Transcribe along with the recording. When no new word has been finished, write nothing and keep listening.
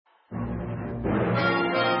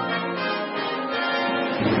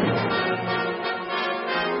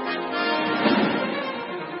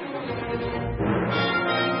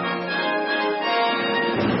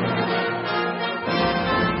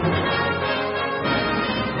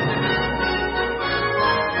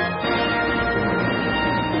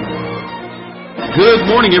Good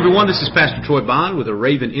morning, everyone. This is Pastor Troy Bond with the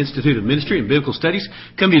Raven Institute of Ministry and Biblical Studies,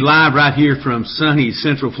 coming to you live right here from sunny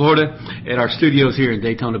Central Florida at our studios here in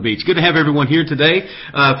Daytona Beach. Good to have everyone here today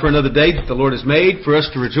for another day that the Lord has made for us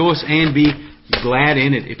to rejoice and be glad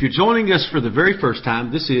in it. If you're joining us for the very first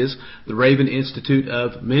time, this is the Raven Institute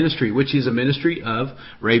of Ministry, which is a ministry of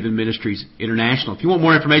Raven Ministries International. If you want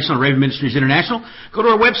more information on Raven Ministries International, go to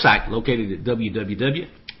our website located at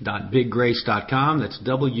www.biggrace.com. That's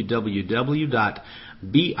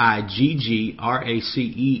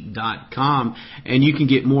www.biggrace.com, and you can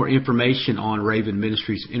get more information on Raven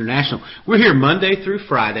Ministries International. We're here Monday through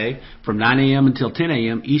Friday from 9 a.m. until 10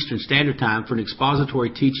 a.m. Eastern Standard Time for an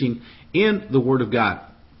expository teaching in the Word of God.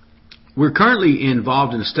 We're currently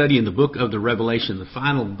involved in a study in the book of the Revelation, the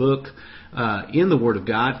final book in the Word of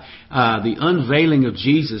God. The unveiling of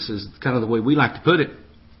Jesus is kind of the way we like to put it.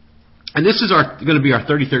 And this is going to be our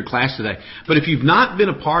 33rd class today. But if you've not been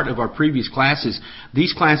a part of our previous classes,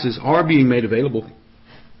 these classes are being made available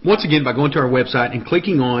once again by going to our website and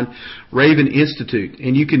clicking on Raven Institute.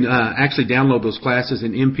 And you can actually download those classes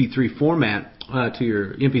in MP3 format to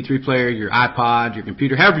your MP3 player, your iPod, your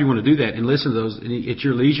computer, however you want to do that, and listen to those at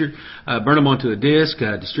your leisure. Burn them onto a disc,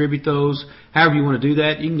 distribute those, however you want to do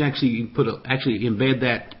that. You can actually embed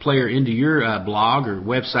that player into your blog or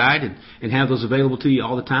website and have those available to you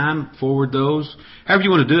all the time. Forward those. However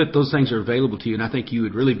you want to do it, those things are available to you, and I think you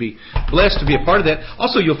would really be blessed to be a part of that.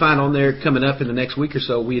 Also, you'll find on there coming up in the next week or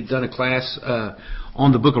so, we had done a class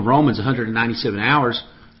on the book of Romans, 197 hours.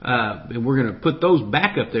 And we're going to put those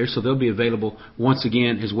back up there, so they'll be available once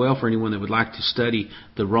again as well for anyone that would like to study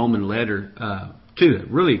the Roman letter too.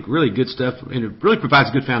 Really, really good stuff, and it really provides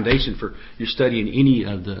a good foundation for your study in any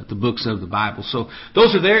of the books of the Bible. So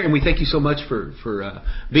those are there, and we thank you so much for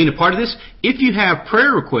being a part of this. If you have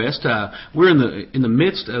prayer requests, we're in the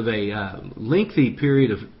midst of a lengthy period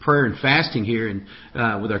of prayer and fasting here, and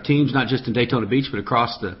with our teams, not just in Daytona Beach, but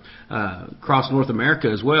across North America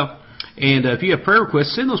as well. And if you have prayer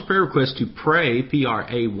requests, send those prayer requests to pray,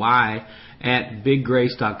 P-R-A-Y, at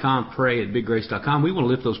biggrace.com, pray at biggrace.com. We want to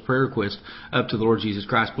lift those prayer requests up to the Lord Jesus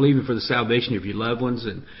Christ, believing for the salvation of your loved ones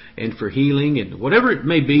and for healing and whatever it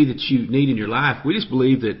may be that you need in your life. We just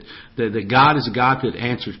believe that God is a God that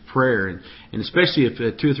answers prayer, and especially if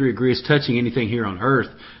 2 or 3 agree is touching anything here on earth,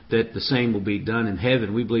 that the same will be done in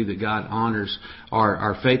heaven. We believe that God honors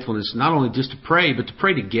our faithfulness, not only just to pray, but to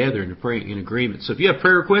pray together and to pray in agreement. So if you have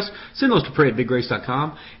prayer requests, send those to pray at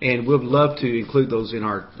biggrace.com, and we'd love to include those in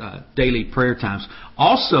our daily prayer times.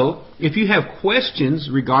 Also, if you have questions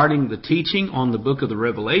regarding the teaching on the book of the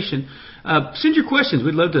Revelation, send your questions.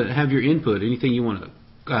 We'd love to have your input, anything you want to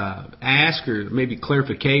ask or maybe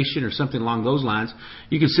clarification or something along those lines.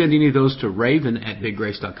 You can send any of those to Raven at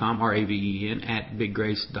biggrace.com, R-A-V-E-N at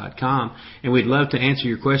biggrace.com, and we'd love to answer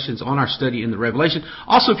your questions on our study in the Revelation.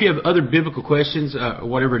 Also, if you have other biblical questions,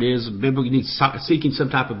 whatever it is, you need seeking some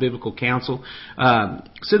type of biblical counsel,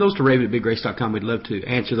 send those to Raven at biggrace.com. We'd love to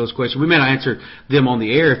answer those questions. We may not answer them on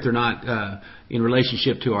the air if they're not in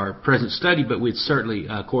relationship to our present study, but we'd certainly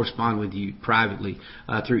correspond with you privately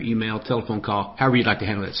through email, telephone call, however you'd like to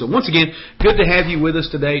handle that. So once again, good to have you with us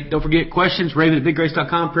today. Don't forget questions, Raven at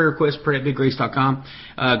biggrace.com, prayer requests, pray at biggrace.com.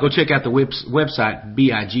 Go check out the website,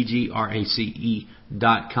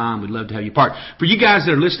 biggrace.com. We'd love to have you part. For you guys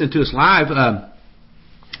that are listening to us live,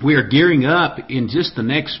 we are gearing up in just the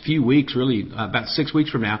next few weeks, really about 6 weeks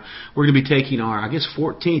from now. We're going to be taking our,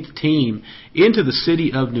 14th team into the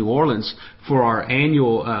city of New Orleans for our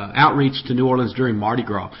annual outreach to New Orleans during Mardi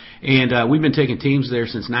Gras. And we've been taking teams there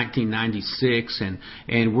since 1996,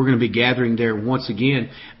 and we're going to be gathering there once again.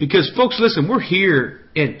 Because, folks, listen, we're here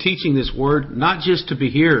and teaching this Word not just to be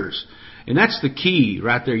hearers. And that's the key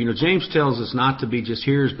right there. You know, James tells us not to be just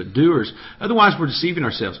hearers but doers. Otherwise, we're deceiving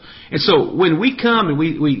ourselves. And so when we come and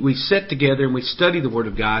we sit together and we study the Word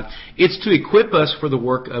of God, it's to equip us for the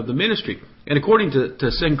work of the ministry. And according to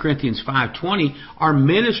 2 Corinthians 5:20, our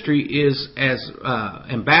ministry is as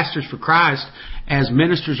ambassadors for Christ, as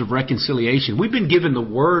ministers of reconciliation. We've been given the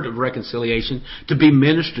word of reconciliation to be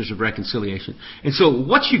ministers of reconciliation. And so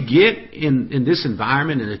what you get in this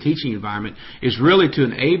environment, in a teaching environment, is really to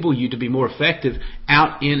enable you to be more effective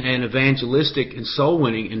out in an evangelistic and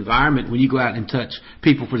soul-winning environment when you go out and touch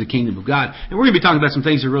people for the kingdom of God. And we're going to be talking about some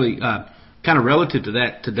things that really kind of relative to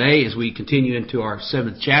that today as we continue into our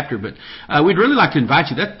 7th chapter. But we'd really like to invite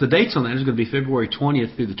you. The dates on that is going to be February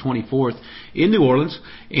 20th through the 24th in New Orleans.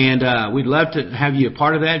 And we'd love to have you a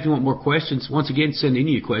part of that. If you want more questions, once again, send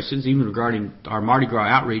any of your questions, even regarding our Mardi Gras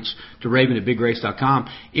outreach, to raven@biggrace.com.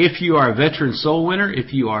 If you are a veteran soul winner,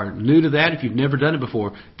 if you are new to that, if you've never done it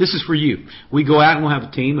before, this is for you. We go out and we'll have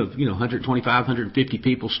a team of 125, 150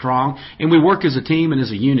 people strong, and we work as a team and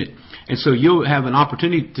as a unit. And so you'll have an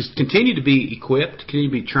opportunity to continue to be equipped, continue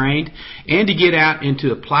to be trained, and to get out and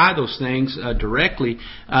to apply those things directly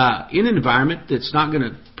in an environment that's not going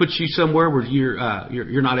to put you somewhere where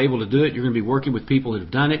you're not able to do it. You're going to be working with people that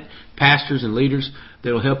have done it, pastors and leaders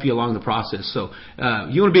that will help you along the process. So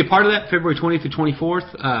you want to be a part of that, February 20th to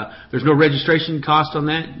 24th. There's no registration cost on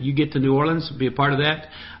that. You get to New Orleans, be a part of that.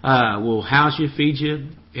 We'll house you, feed you,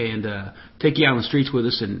 and take you out on the streets with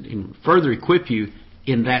us and further equip you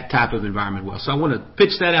in that type of environment well. So I want to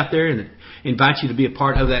pitch that out there and invite you to be a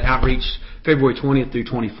part of that outreach February 20th through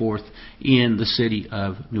 24th in the city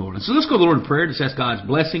of New Orleans. So let's go to the Lord in prayer. Just ask God's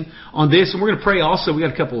blessing on this. And we're going to pray also. We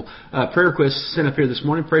got a couple prayer requests sent up here this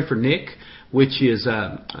morning. Pray for Nick, which is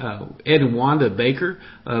Ed and Wanda Baker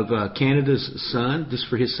of Canada's son, just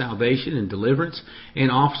for his salvation and deliverance. And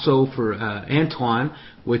also for Antoine,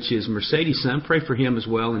 which is Mercedes' son. Pray for him as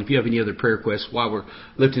well. And if you have any other prayer requests while we're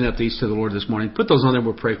lifting up these to the Lord this morning, put those on there.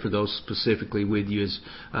 We'll pray for those specifically with you as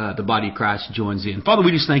the body of Christ joins in. Father,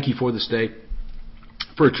 we just thank you for this day,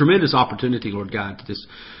 for a tremendous opportunity, Lord God,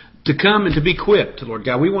 to come and to be equipped, Lord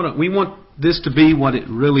God. We want this to be what it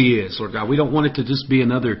really is, Lord God. We don't want it to just be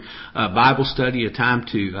another Bible study, a time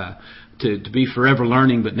to be forever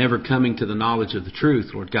learning but never coming to the knowledge of the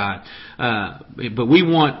truth, Lord God. But we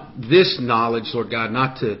want this knowledge, Lord God,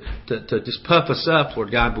 not to just puff us up,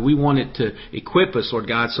 Lord God, but we want it to equip us, Lord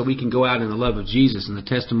God, so we can go out in the love of Jesus and the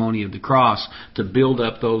testimony of the cross to build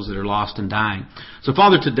up those that are lost and dying. So,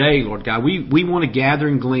 Father, today, Lord God, we want to gather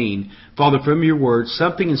and glean, Father, from your word,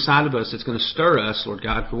 something inside of us that's going to stir us, Lord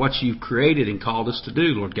God, for what you've created and called us to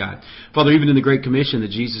do, Lord God. Father, even in the Great Commission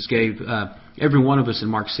that Jesus gave every one of us in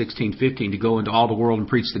Mark 16:15 to go into all the world and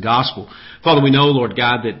preach the gospel. Father, we know, Lord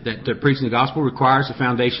God, that preaching the gospel requires the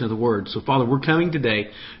foundation of the word. So, Father, we're coming today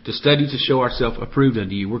to study to show ourselves approved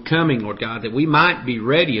unto you. We're coming, Lord God, that we might be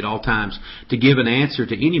ready at all times to give an answer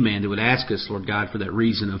to any man that would ask us, Lord God, for that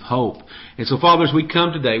reason of hope. And so, Father, as we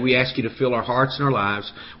come today, we ask you to fill our hearts and our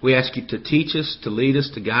lives. We ask you to teach us, to lead us,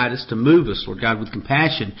 to guide us, to move us, Lord God, with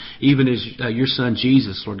compassion, even as your Son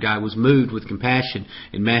Jesus, Lord God, was moved with compassion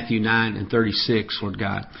in Matthew 9:36, Lord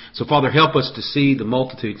God. So, Father, help us to see the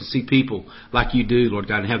multitude, to see people like you do, Lord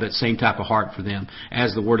God, and have that same type of heart for them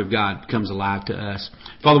as the Word of God comes alive to us.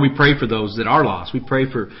 Father, we pray for those that are lost. We pray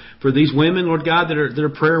for these women, Lord God, that are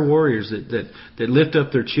prayer warriors, that lift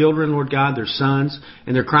up their children, Lord God, their sons,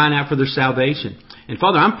 and they're crying out for their salvation. And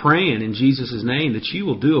Father, I'm praying in Jesus' name that you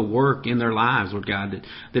will do a work in their lives, Lord God,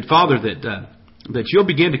 that Father, that you'll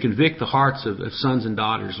begin to convict the hearts of sons and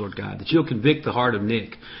daughters, Lord God, that you'll convict the heart of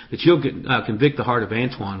Nick, that you'll convict the heart of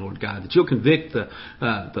Antoine, Lord God, that you'll convict the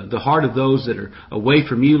heart of those that are away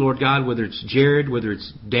from you, Lord God, whether it's Jared, whether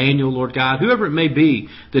it's Daniel, Lord God, whoever it may be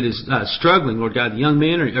that is struggling, Lord God, young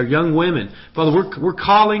men or young women. Father, we're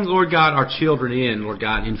calling, Lord God, our children in, Lord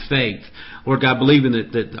God, in faith. Lord God, believing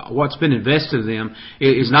that what's been invested in them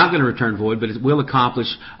is not going to return void, but it will accomplish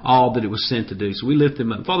all that it was sent to do. So we lift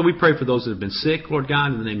them up. Father, we pray for those that have been sick, Lord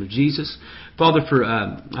God, in the name of Jesus. Father,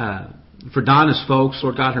 for Donna's folks,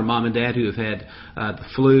 Lord God, her mom and dad who have had the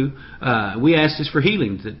flu, we ask this for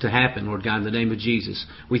healing to happen, Lord God, in the name of Jesus.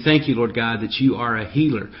 We thank you, Lord God, that you are a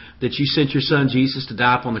healer, that you sent your Son Jesus to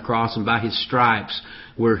die upon the cross, and by his stripes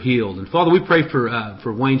we're healed. And Father, we pray for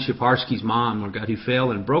Wayne Shaparsky's mom, Lord God, who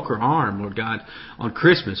fell and broke her arm, Lord God, on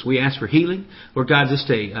Christmas. We ask for healing, Lord God, just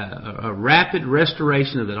a rapid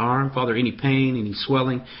restoration of that arm. Father, any pain, any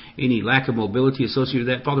swelling, any lack of mobility associated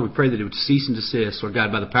with that, Father, we pray that it would cease and desist, Lord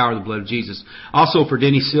God, by the power of the blood of Jesus. Also for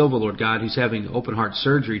Denny Silva, Lord God, who's having open heart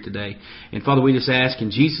surgery today. And Father, we just ask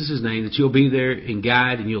in Jesus' name that you'll be there and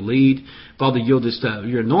guide and you'll lead. Father, you'll just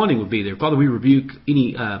your anointing will be there. Father, we rebuke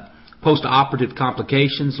any post-operative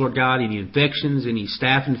complications, Lord God, any infections, any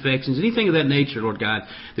staph infections, anything of that nature, Lord God,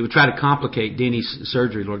 that would try to complicate Denny's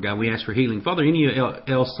surgery, Lord God. We ask for healing. Father, any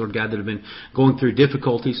else, Lord God, that have been going through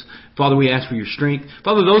difficulties, Father, we ask for your strength.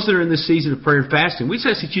 Father, those that are in this season of prayer and fasting, we just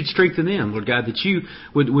ask that you'd strengthen them, Lord God, that you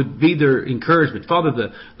would be their encouragement. Father,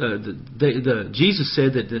 Jesus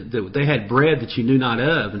said that they had bread that you knew not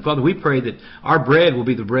of. And Father, we pray that our bread will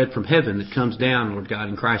be the bread from heaven that comes down, Lord God,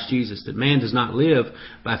 in Christ Jesus, that man does not live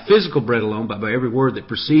by physical physical bread alone, but by every word that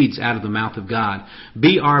proceeds out of the mouth of God.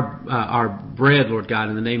 Be our bread, Lord God,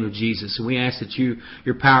 in the name of Jesus. And we ask that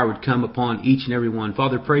your power would come upon each and every one.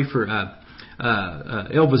 Father, pray for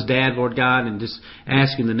Elva's dad, Lord God, and just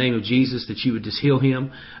ask in the name of Jesus that you would just heal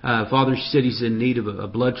him. Father, she said he's in need of a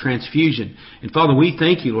blood transfusion. And Father, we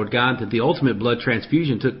thank you, Lord God, that the ultimate blood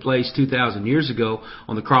transfusion took place 2,000 years ago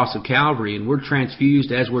on the cross of Calvary, and we're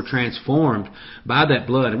transfused as we're transformed by that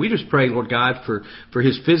blood. And we just pray, Lord God, for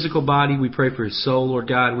his physical body. We pray for his soul, Lord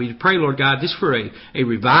God. We pray, Lord God, just for a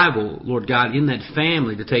revival, Lord God, in that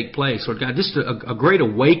family to take place. Lord God, just a great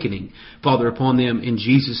awakening, Father, upon them in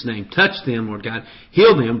Jesus' name. Touch them, Lord God.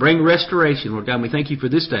 Heal them. Bring restoration, Lord God. And we thank you for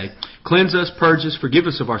this day. Cleanse us, purge us, forgive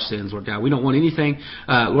us of our sins, Lord God. We don't want anything,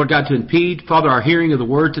 Lord God, to impede, Father, our hearing of the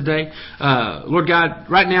word today. Lord God,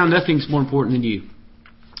 right now, nothing's more important than you.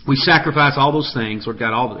 We sacrifice all those things, Lord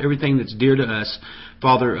God, everything that's dear to us,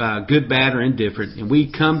 Father, good, bad, or indifferent. And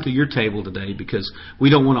we come to your table today because we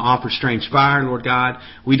don't want to offer strange fire, Lord God.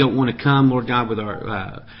 We don't want to come, Lord God, with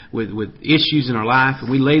our with issues in our life. And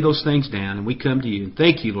we lay those things down and we come to you. And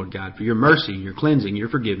thank you, Lord God, for your mercy, your cleansing, your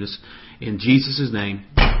forgiveness. In Jesus' name.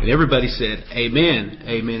 And everybody said, amen.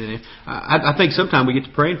 Amen. And I think sometime we get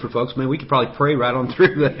to praying for folks. Man, we could probably pray right on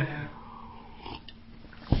through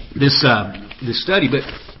this study. But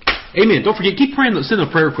amen. Don't forget, keep praying. Send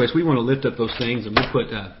a prayer request. We want to lift up those things, and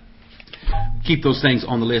we'll keep those things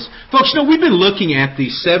on the list. Folks, we've been looking at the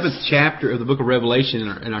 7th chapter of the book of Revelation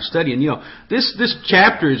in our study. And, this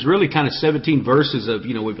chapter is really kind of 17 verses of,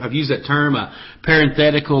 I've used that term, a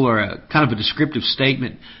parenthetical or a kind of a descriptive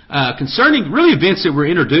statement concerning really events that were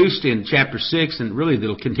introduced in chapter 6 and really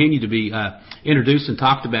that'll continue to be introduced and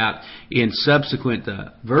talked about in subsequent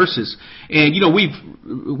verses. And,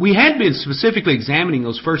 we had been specifically examining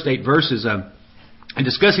those first 8 verses and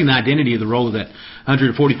discussing the identity of the role of that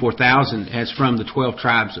 144,000 as from the 12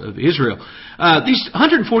 tribes of Israel. These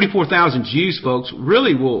 144,000 Jews, folks,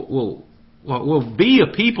 really will be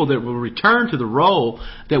a people that will return to the role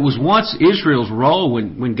that was once Israel's role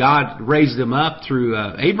when God raised them up through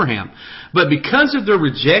Abraham. But because of their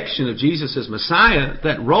rejection of Jesus as Messiah,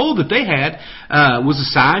 that role that they had was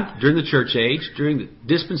assigned during the church age, during the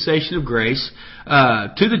dispensation of grace,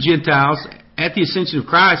 to the Gentiles at the ascension of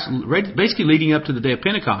Christ, basically leading up to the day of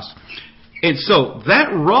Pentecost. And so that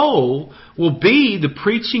role will be the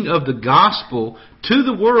preaching of the gospel to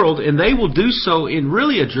the world, and they will do so in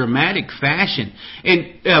really a dramatic fashion.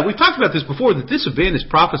 And we've talked about this before, that this event is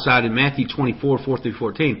prophesied in Matthew 24, 4 through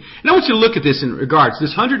 14. And I want you to look at this in regards.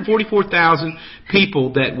 This 144,000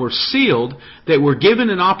 people that were sealed, that were given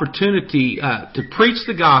an opportunity to preach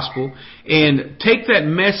the gospel and take that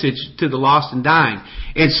message to the lost and dying.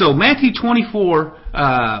 And so Matthew 24,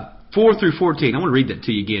 4 through 14, I want to read that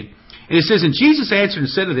to you again. And it says, And Jesus answered and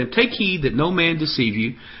said to them, Take heed that no man deceive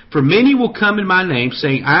you, for many will come in my name,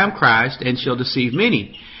 saying, I am Christ, and shall deceive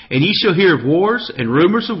many. And ye shall hear of wars and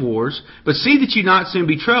rumors of wars, but see that ye not soon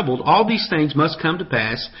be troubled. All these things must come to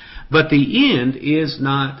pass, but the end is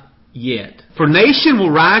not yet. For nation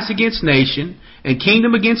will rise against nation, and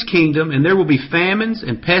kingdom against kingdom, and there will be famines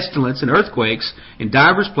and pestilence and earthquakes in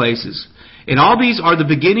divers places. And all these are the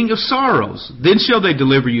beginning of sorrows. Then shall they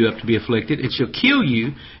deliver you up to be afflicted, and shall kill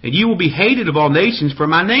you, and you will be hated of all nations for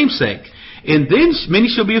my name's sake. And then many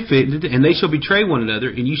shall be offended, and they shall betray one another,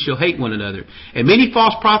 and you shall hate one another. And many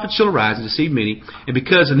false prophets shall arise and deceive many. And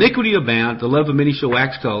because iniquity abound, the love of many shall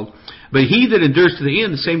wax cold. But he that endures to the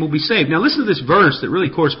end, the same will be saved. Now listen to this verse that really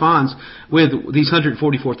corresponds with these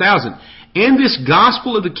 144,000. And this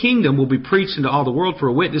gospel of the kingdom will be preached into all the world for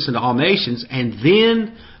a witness unto all nations, and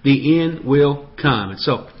then the end will come. And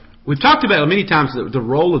so, we've talked about many times the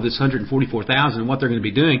role of this 144,000 and what they're going to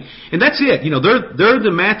be doing. And that's it. They're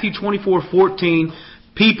the Matthew 24:14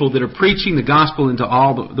 people that are preaching the gospel into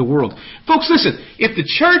all the world. Folks, listen, if the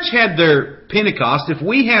church had their Pentecost, if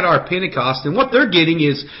we had our Pentecost, then what they're getting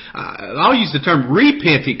is, I'll use the term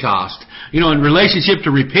repentecost, in relationship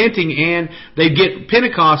to repenting, and they get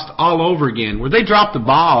Pentecost all over again. Where they drop the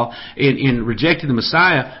ball in rejecting the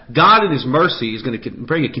Messiah, God in His mercy is going to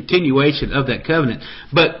bring a continuation of that covenant.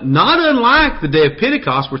 But not unlike the day of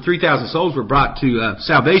Pentecost, where 3,000 souls were brought to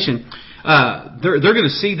salvation, they're going to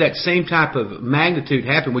see that same type of magnitude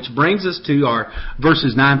happen, which brings us to our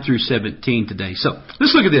verses 9 through 17 today. So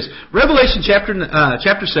let's look at this. Revelation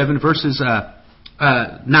chapter 7, verses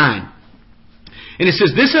 9. And it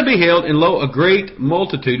says, This I beheld, and lo, a great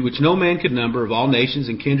multitude, which no man could number, of all nations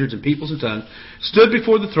and kindreds and peoples and tongues, stood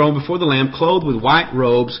before the throne, before the Lamb, clothed with white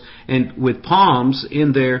robes and with palms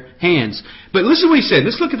in their hands. But listen to what he said.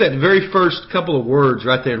 Let's look at that very first couple of words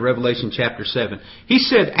right there in Revelation chapter 7. He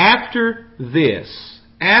said, after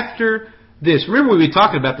this. Remember, we were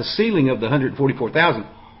talking about the sealing of the 144,000.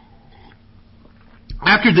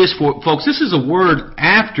 After this, folks, this is a word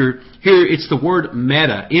after. Here, it's the word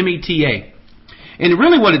meta, M-E-T-A. And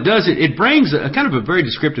really what it does, it brings a kind of a very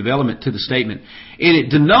descriptive element to the statement. And it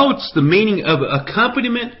denotes the meaning of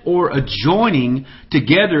accompaniment or a joining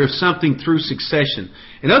together of something through succession.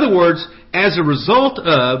 In other words, as a result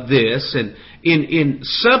of this, and in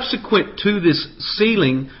subsequent to this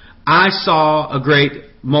sealing, I saw a great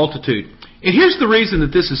multitude. And here's the reason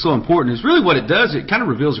that this is so important, is really what it does, it kind of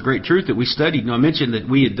reveals a great truth that we studied. I mentioned that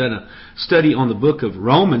we had done a study on the book of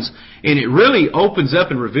Romans, and it really opens up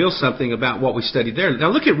and reveals something about what we studied there. Now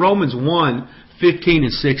look at Romans 1, 15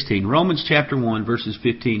 and 16. Romans chapter 1, verses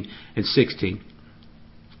 15 and 16.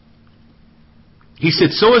 He said,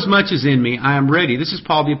 so as much as in me, I am ready. This is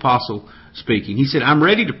Paul the Apostle speaking. He said, I'm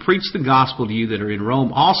ready to preach the gospel to you that are in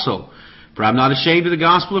Rome also. For I'm not ashamed of the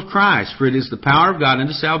gospel of Christ, for it is the power of God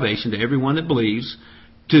unto salvation to everyone that believes,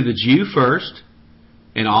 to the Jew first,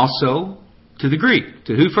 and also to the Greek.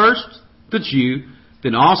 To who first? The Jew,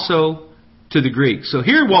 then also to the Greek. So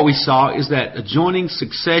here what we saw is that adjoining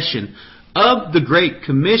succession of the Great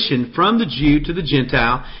Commission from the Jew to the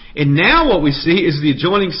Gentile. And now what we see is the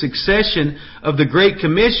adjoining succession of the Great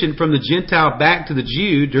Commission from the Gentile back to the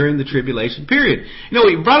Jew during the tribulation period. You know,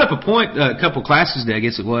 we brought up a point a couple classes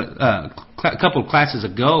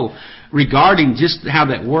ago regarding just how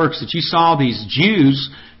that works, that you saw these Jews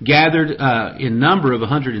gathered in number of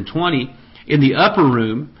 120 in the upper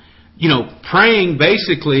room, you know, praying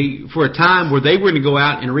basically for a time where they were going to go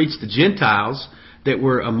out and reach the Gentiles that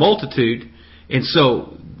were a multitude. And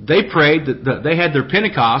so they prayed, that they had their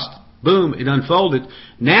Pentecost, boom, it unfolded.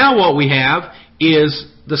 Now what we have is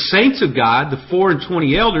the saints of God, the 4 and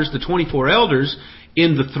 20 elders, the 24 elders,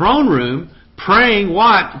 in the throne room, praying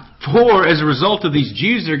what? For, as a result of these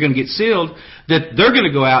Jews that are going to get sealed, that they're going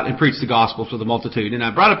to go out and preach the gospel to the multitude. And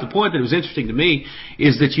I brought up the point that was interesting to me,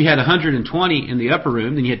 is that you had 120 in the upper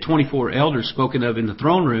room, then you had 24 elders spoken of in the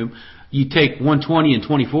throne room. You take 120 and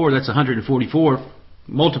 24, that's 144.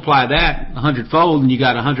 Multiply that 100-fold, and you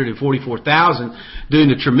got 144,000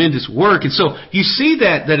 doing a tremendous work. And so you see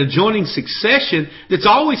that adjoining succession that's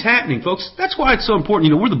always happening, folks. That's why it's so important.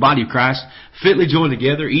 You know, we're the body of Christ, fitly joined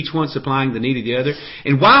together, each one supplying the need of the other.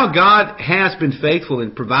 And while God has been faithful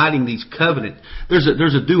in providing these covenants, there's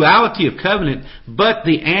a duality of covenant, but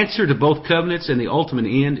the answer to both covenants and the ultimate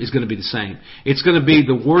end is going to be the same. It's going to be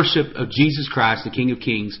the worship of Jesus Christ, the King of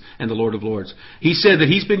Kings and the Lord of Lords. He said that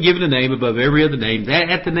He's been given a name above every other name, that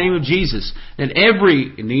at the name of Jesus, that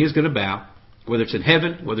every knee is going to bow, whether it's in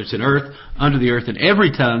heaven, whether it's in earth, under the earth, and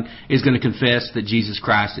every tongue is going to confess that Jesus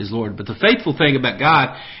Christ is Lord. But the faithful thing about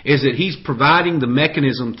God is that He's providing the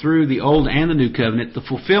mechanism through the Old and the New Covenant, the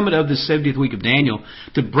fulfillment of the 70th week of Daniel,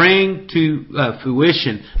 to bring to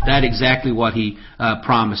fruition that exactly what He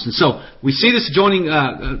promised. And so we see this adjoining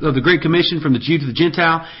of the Great Commission from the Jew to the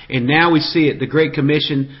Gentile, and now we see it, the Great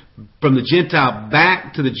Commission from the Gentile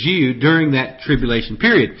back to the Jew during that tribulation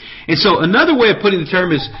period. And so another way of putting the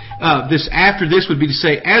term is this after this would be to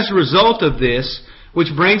say, as a result of this, which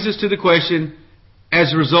brings us to the question,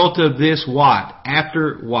 as a result of this what?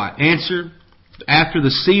 After what? Answer, after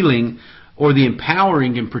the sealing or the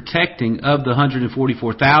empowering and protecting of the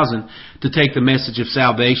 144,000 to take the message of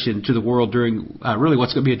salvation to the world during really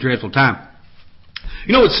what's going to be a dreadful time.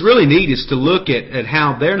 You know, what's really neat is to look at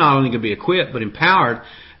how they're not only going to be equipped, but empowered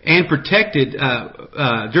and protected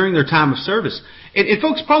during their time of service. And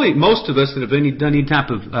folks, probably most of us that have done any type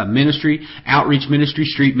of ministry, outreach ministry,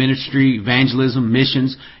 street ministry, evangelism,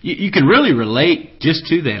 missions, you can really relate just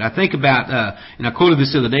to that. I think about, and I quoted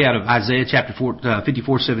this the other day out of Isaiah chapter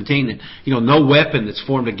 54:17, that, you know, no weapon that's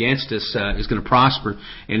formed against us is going to prosper,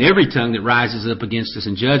 and every tongue that rises up against us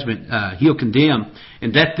in judgment, He'll condemn,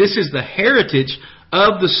 and that this is the heritage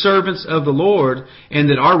of the servants of the Lord, and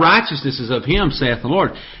that our righteousness is of Him, saith the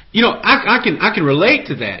Lord. You know, I can relate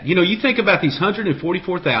to that. You know, you think about these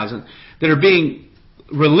 144,000 that are being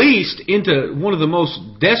released into one of the most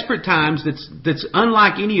desperate times that's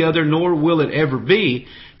unlike any other, nor will it ever be,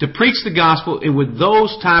 to preach the gospel, and with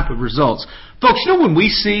those type of results. Folks, you know, when we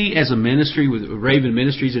see as a ministry with Raven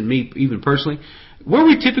Ministries, and me even personally, where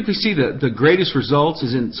we typically see the greatest results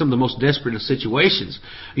is in some of the most desperate of situations.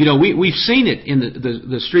 You know, we've seen it in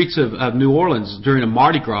the streets of New Orleans during a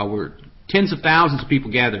Mardi Gras where tens of thousands of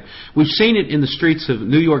people gather. We've seen it in the streets of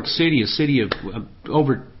New York City, a city of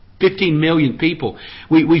over 15 million people.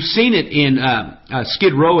 We've seen it in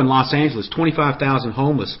Skid Row in Los Angeles, 25,000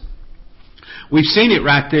 homeless. We've seen it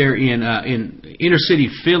right there in inner city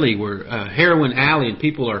Philly, where Heroin Alley and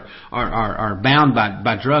people are bound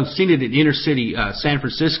by drugs. Seen it in inner city San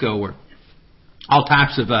Francisco, where all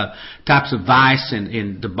types of vice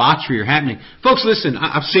and debauchery are happening. Folks, listen,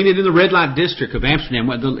 I've seen it in the red light district of Amsterdam.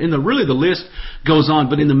 Really the list goes on.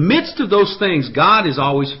 But in the midst of those things, God is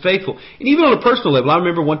always faithful. And even on a personal level, I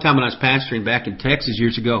remember one time when I was pastoring back in Texas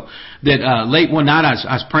years ago, that late one night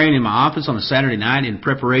I was praying in my office on a Saturday night in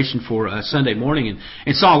preparation for Sunday morning,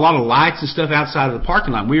 and saw a lot of lights and stuff outside of the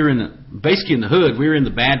parking lot. We were basically in the hood. We were in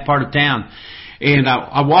the bad part of town. And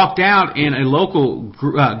I walked out, and a local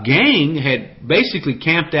gang had basically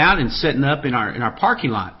camped out and setting up in our parking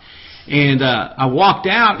lot. And I walked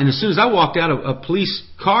out, and as soon as I walked out, a police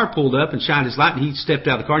car pulled up and shined his light, and he stepped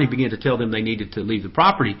out of the car and he began to tell them they needed to leave the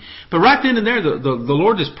property. But right then and there, the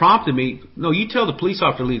Lord just prompted me, no, you tell the police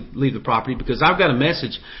officer to leave the property, because I've got a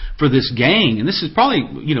message for this gang. And this is probably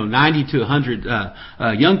 90 to 100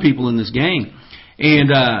 young people in this gang.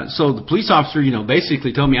 And so the police officer,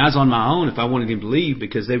 basically told me I was on my own if I wanted him to leave,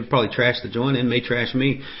 because they would probably trash the joint and may trash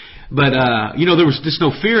me. But there was just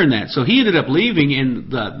no fear in that. So he ended up leaving,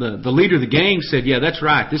 and the leader of the gang said, "Yeah, that's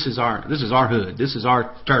right. This is our hood. This is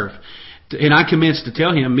our turf." And I commenced to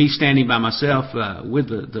tell him, me standing by myself with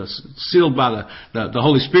the sealed by the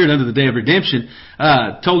Holy Spirit under the day of redemption,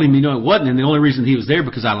 told him, it wasn't, and the only reason he was there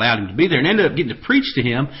because I allowed him to be there, and ended up getting to preach to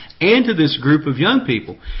him and to this group of young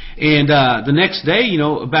people. And the next day,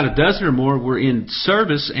 about a dozen or more were in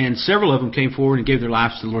service, and several of them came forward and gave their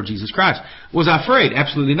lives to the Lord Jesus Christ. Was I afraid?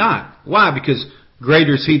 Absolutely not. Why? Because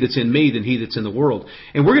greater is He that's in me than he that's in the world.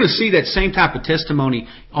 And we're going to see that same type of testimony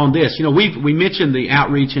on this. We mentioned the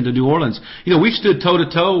outreach into New Orleans. We've stood toe to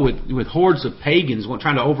toe with hordes of pagans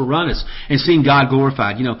trying to overrun us and seen God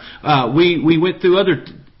glorified. We went through other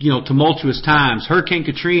tumultuous times, Hurricane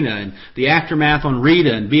Katrina and the aftermath on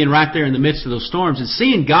Rita, and being right there in the midst of those storms and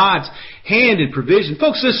seeing God's hand in provision.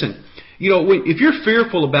 Folks, listen. If you're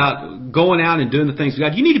fearful about going out and doing the things of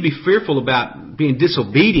God, you need to be fearful about being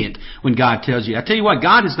disobedient when God tells you. I tell you what,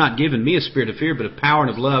 God has not given me a spirit of fear, but of power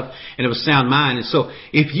and of love and of a sound mind. And so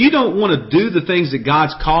if you don't want to do the things that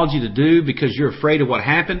God's called you to do because you're afraid of what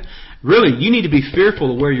happened, really, you need to be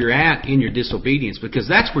fearful of where you're at in your disobedience, because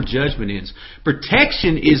that's where judgment is.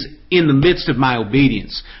 Protection is in the midst of my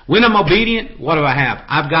obedience. When I'm obedient, what do I have?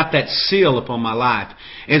 I've got that seal upon my life.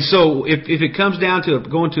 And so if it comes down to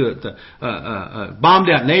going to a bombed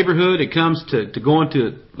out neighborhood, it comes to going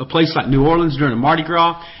to a place like New Orleans during a Mardi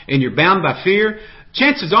Gras, and you're bound by fear,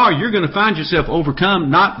 chances are you're going to find yourself overcome,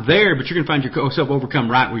 not there, but you're going to find yourself overcome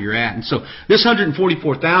right where you're at. And so this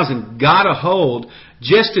 144,000 got a hold,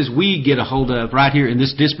 just as we get a hold of right here in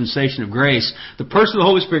this dispensation of grace, the person of the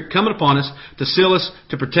Holy Spirit coming upon us to seal us,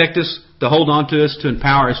 to protect us, to hold on to us, to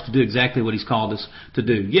empower us to do exactly what He's called us to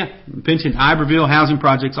do. Yeah, pension, Iberville, housing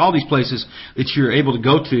projects, all these places that you're able to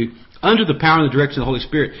go to under the power and the direction of the Holy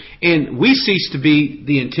Spirit. And we cease to be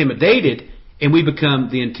the intimidated, and we become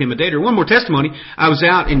the intimidator. One more testimony. I was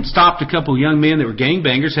out and stopped a couple of young men that were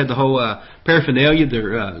gangbangers, had the whole paraphernalia,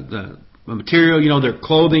 the material, their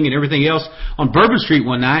clothing and everything else on Bourbon Street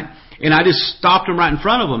one night, and I just stopped them right in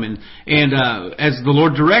front of them, and as the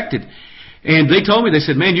Lord directed. And they told me, they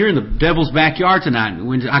said, "Man, you're in the devil's backyard tonight."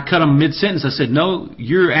 When I cut them mid-sentence, I said, "No,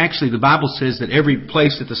 you're actually, the Bible says that every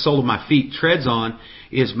place that the sole of my feet treads on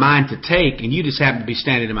is mine to take, and you just happen to be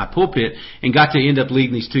standing in my pulpit," and got to end up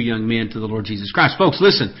leading these two young men to the Lord Jesus Christ. Folks,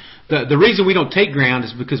 listen, the reason we don't take ground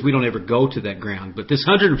is because we don't ever go to that ground. But this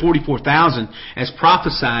 144,000, as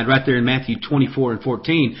prophesied right there in Matthew 24 and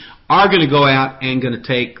 14, are going to go out and going to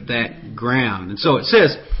take that ground. And so it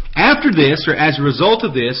says, after this, or as a result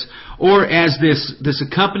of this, or as this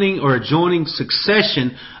accompanying or adjoining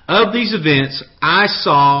succession of these events, I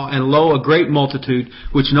saw, and lo, a great multitude,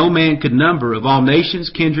 which no man could number, of all nations,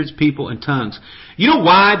 kindreds, people, and tongues. You know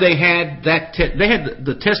why they had that? They had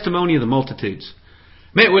the testimony of the multitudes.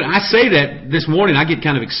 Man, when I say that this morning, I get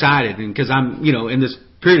kind of excited, and because I'm, in this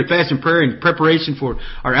period of fast and prayer in preparation for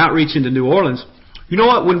our outreach into New Orleans. You know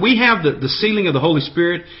what? When we have the sealing of the Holy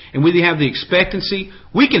Spirit and we have the expectancy,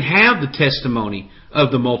 we can have the testimony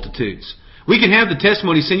of the multitudes. We can have the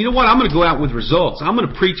testimony saying, you know what, I'm going to go out with results. I'm going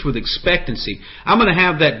to preach with expectancy. I'm going to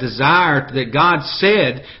have that desire that God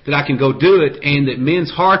said that I can go do it, and that men's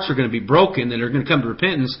hearts are going to be broken, that are going to come to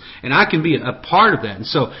repentance, and I can be a part of that. And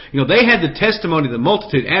so, they had the testimony of the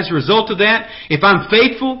multitude. As a result of that, if I'm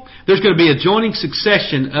faithful, there's going to be a joining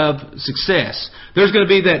succession of success. There's going to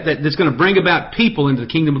be that's going to bring about people into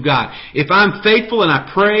the kingdom of God. If I'm faithful and I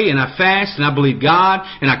pray and I fast and I believe God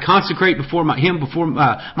and I consecrate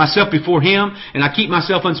myself before Him, and I keep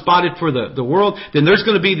myself unspotted for the world, then there's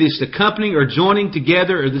going to be this accompanying or joining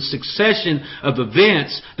together or this succession of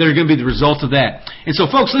events that are going to be the result of that. And so,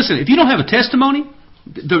 folks, listen, if you don't have a testimony,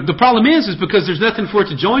 the problem is because there's nothing for it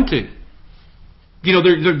to join to.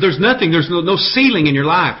 There's nothing, there's no ceiling in your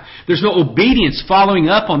life. There's no obedience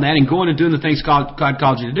following up on that and going and doing the things God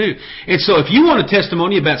called you to do. And so if you want a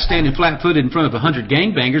testimony about standing flat-footed in front of 100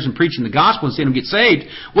 gangbangers and preaching the gospel and seeing them get saved,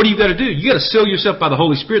 what do you got to do? You got to seal yourself by the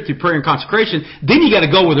Holy Spirit through prayer and consecration. Then you got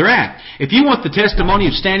to go where they're at. If you want the testimony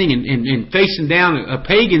of standing and facing down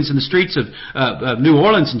pagans in the streets of New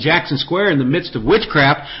Orleans and Jackson Square in the midst of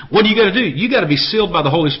witchcraft, what do you got to do? You got to be sealed by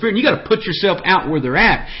the Holy Spirit, and you got to put yourself out where they're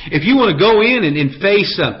at. If you want to go in and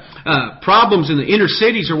face problems in the inner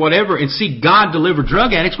cities or whatever and see God deliver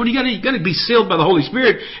drug addicts, well, you got to be sealed by the Holy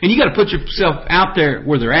Spirit, and you got to put yourself out there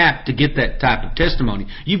where they're at to get that type of testimony.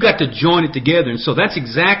 You've got to join it together, and so that's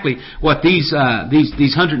exactly what these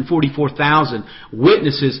 144,000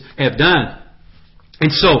 witnesses have done.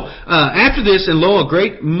 And so, after this, and lo, a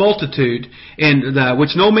great multitude,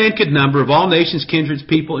 which no man could number, of all nations, kindreds,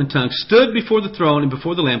 people, and tongues, stood before the throne and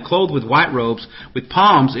before the Lamb, clothed with white robes, with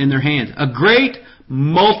palms in their hands. A great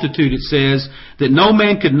multitude, it says, that no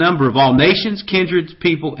man could number, of all nations, kindreds,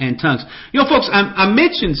 people, and tongues. Folks, I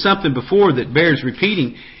mentioned something before that bears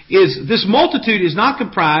repeating, is this multitude is not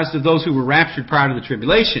comprised of those who were raptured prior to the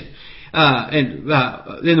tribulation.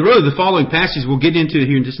 The following passages we'll get into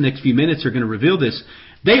here in just the next few minutes are going to reveal this.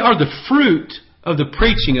 They are the fruit of the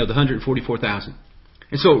preaching of the 144,000.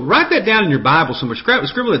 And so write that down in your Bible somewhere.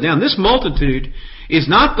 Scribble it down. This multitude is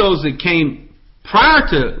not those that came prior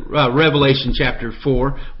to Revelation chapter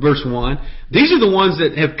 4, verse 1. These are the ones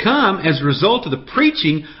that have come as a result of the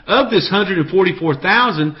preaching of this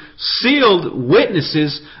 144,000 sealed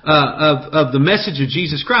witnesses of the message of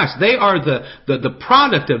Jesus Christ. They are the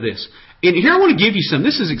product of this. And here I want to give you some.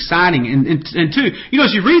 This is exciting. And too,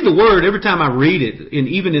 as you read the Word, every time I read it, and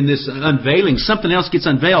even in this unveiling, something else gets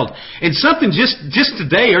unveiled. And something just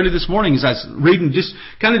today, early this morning, as I was reading, just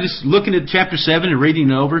looking at chapter 7 and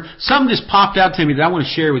reading it over, something just popped out to me that I want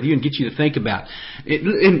to share with you and get you to think about.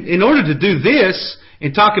 In order to do this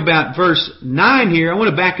and talk about verse 9 here, I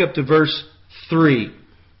want to back up to verse 3.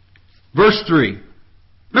 Verse 3.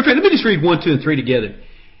 Matter of fact, let me just read 1, 2, and 3 together.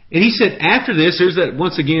 And he said, after this, there's that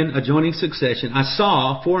once again adjoining succession. I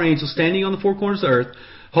saw 4 angels standing on the 4 corners of the earth,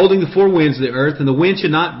 holding the 4 winds of the earth, and the wind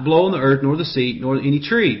should not blow on the earth, nor the sea, nor any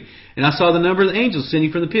tree. And I saw the number of the angels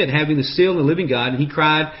descending from the pit, having the seal of the living God. And he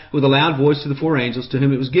cried with a loud voice to the 4 angels, to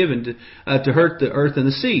whom it was given to hurt the earth and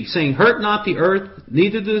the sea, saying, hurt not the earth,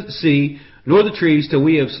 neither the sea, nor the trees, till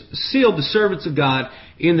we have sealed the servants of God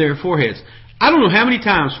in their foreheads. I don't know how many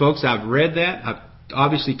times, folks, I've read that. I've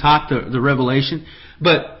obviously taught the Revelation,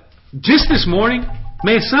 but just this morning,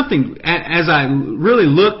 man, something, as I really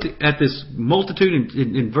looked at this multitude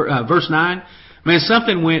in verse 9, man,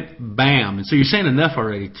 something went bam. And so you're saying enough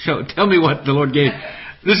already. Tell me what the Lord gave.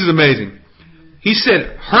 This is amazing. He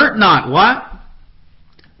said, hurt not what?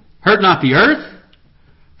 Hurt not the earth,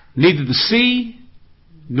 neither the sea,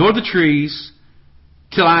 nor the trees,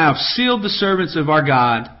 till I have sealed the servants of our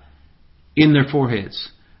God in their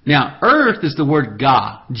foreheads. Now, earth is the word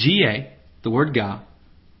Ga, G-A, the word Ga.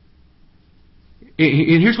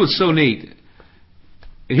 And here's what's so neat.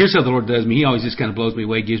 And here's how the Lord does me. He always just kind of blows me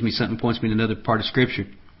away, gives me something, points me to another part of Scripture.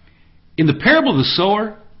 In the parable of the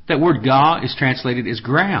sower, that word Ga is translated as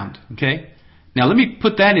ground. Okay? Now let me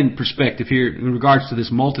put that in perspective here in regards to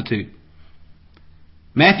this multitude.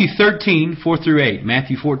 Matthew 13, 4 through 8.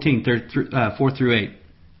 Matthew 14, 4 through 8.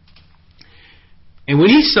 And when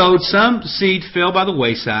he sowed, some seed fell by the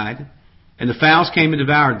wayside, and the fowls came and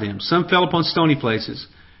devoured them. Some fell upon stony places,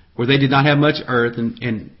 where they did not have much earth,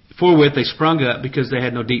 and forthwith they sprung up, because they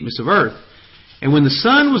had no deepness of earth. And when the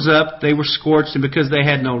sun was up, they were scorched, and because they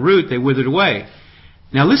had no root, they withered away.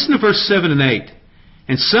 Now listen to verse 7 and 8.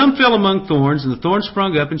 And some fell among thorns, and the thorns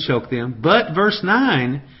sprung up and choked them. But, verse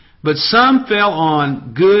 9, but some fell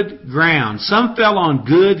on good ground. Some fell on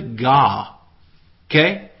good Ga.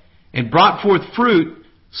 Okay? And brought forth fruit,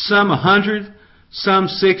 some 100, some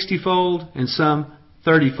 60-fold, and some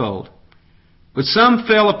 30-fold. But some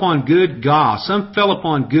fell upon good Ga, some fell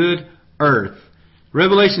upon good earth.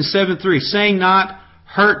 Revelation 7:3, saying not,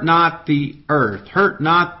 hurt not the earth, hurt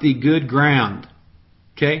not the good ground.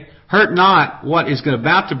 Okay? Hurt not what is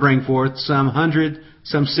about to bring forth some 100,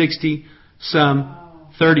 some 60, some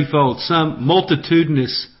 30-fold, some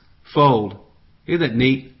multitudinous fold. Isn't that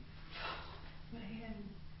neat?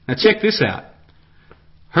 Now check this out.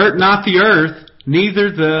 Hurt not the earth,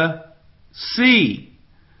 neither the sea.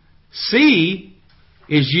 Sea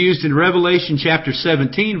is used in Revelation chapter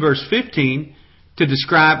 17, verse 15, to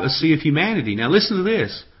describe a sea of humanity. Now listen to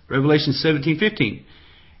this. Revelation 17:15.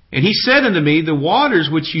 And he said unto me, the waters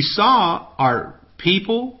which you saw are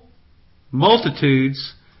people,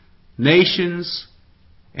 multitudes, nations,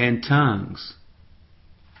 and tongues.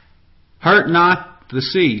 Hurt not to the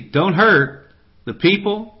sea. Don't hurt the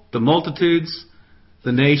people, the multitudes,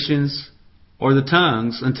 the nations, or the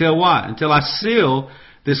tongues until what? Until I seal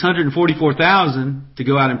this 144,000 to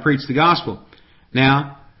go out and preach the gospel.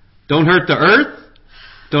 Now, don't hurt the earth.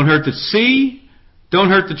 Don't hurt the sea. Don't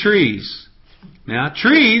hurt the trees. Now,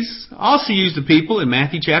 trees also used the people in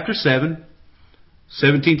Matthew chapter 7,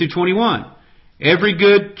 17 through 21. Every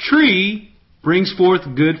good tree brings forth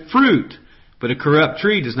good fruit, but a corrupt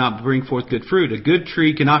tree does not bring forth good fruit. A good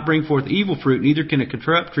tree cannot bring forth evil fruit, neither can a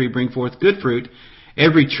corrupt tree bring forth good fruit.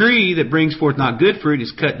 Every tree that brings forth not good fruit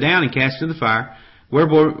is cut down and cast into the fire.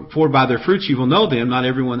 Wherefore by their fruits you will know them. Not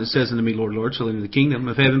everyone that says unto me, Lord, Lord, shall enter the kingdom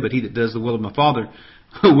of heaven, but he that does the will of my Father,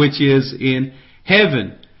 which is in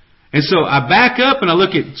heaven. And so I back up and I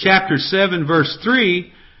look at chapter 7, verse 3.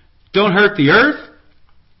 Don't hurt the earth,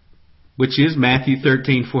 which is Matthew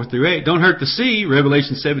 13, 4 through 8. Don't hurt the sea,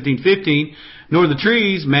 Revelation 17, 15. Nor the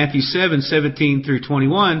trees, Matthew 7, 17 through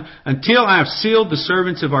 21, until I have sealed the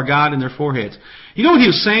servants of our God in their foreheads. You know what he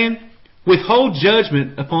was saying? Withhold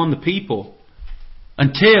judgment upon the people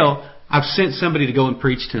until I've sent somebody to go and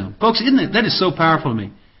preach to them. Folks, that is so powerful to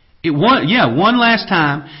me. One last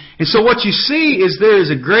time. And so what you see is there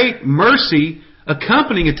is a great mercy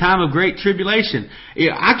accompanying a time of great tribulation.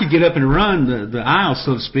 I could get up and run the aisle,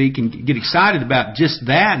 so to speak, and get excited about just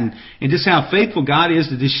that and just how faithful God is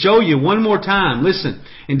to just show you one more time. Listen,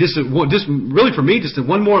 and just really for me, just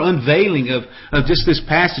one more unveiling of just this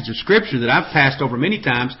passage of Scripture that I've passed over many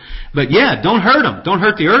times. But yeah, don't hurt them. Don't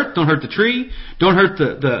hurt the earth. Don't hurt the tree. Don't hurt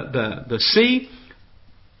the sea.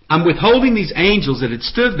 I'm withholding these angels that had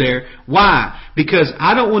stood there. Why? Because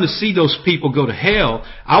I don't want to see those people go to hell.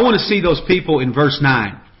 I want to see those people in verse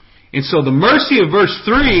 9. And so the mercy of verse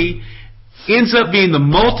 3 ends up being the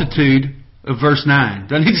multitude of verse 9.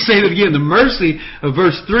 Do I need to say that again? The mercy of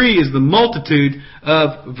verse 3 is the multitude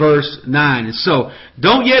of verse 9. And so,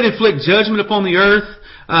 don't yet inflict judgment upon the earth,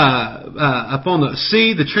 upon the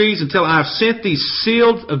sea, the trees, until I have sent these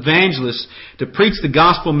sealed evangelists to preach the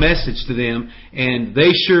gospel message to them, and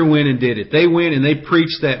they sure went and did it. They went and they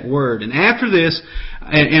preached that word. And after this,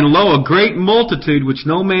 and lo, a great multitude which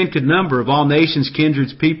no man could number of all nations,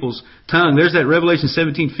 kindreds, peoples, tongue. There's that Revelation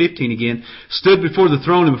 17:15 again. Stood before the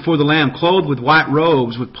throne and before the Lamb, clothed with white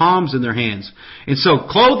robes, with palms in their hands. And so,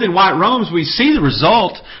 clothed in white robes, we see the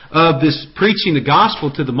result of this preaching the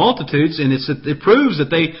gospel to the multitudes, and it proves that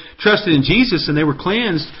they trusted in Jesus and they were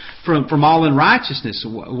cleansed from all unrighteousness.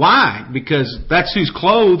 Why? Because that's who's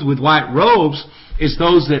clothed with white robes is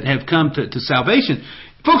those that have come to salvation.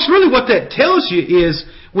 Folks, really what that tells you is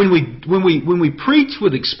when we preach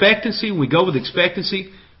with expectancy, when we go with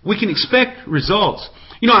expectancy, we can expect results.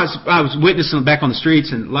 You know, I was witnessing back on the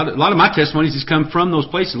streets, and a lot of my testimonies has come from those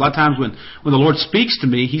places. A lot of times when the Lord speaks to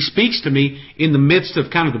me, He speaks to me in the midst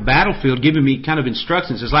of kind of the battlefield, giving me kind of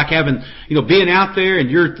instructions. It's like having, being out there and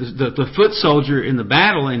you're the foot soldier in the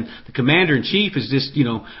battle, and the commander-in-chief is just,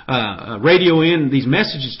 radio in these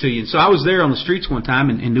messages to you. And so I was there on the streets one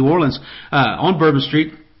time in New Orleans, on Bourbon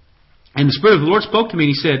Street, and the Spirit of the Lord spoke to me,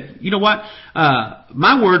 and He said, you know what?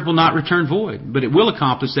 My word will not return void, but it will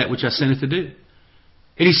accomplish that which I sent it to do.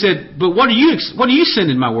 And He said, but what are you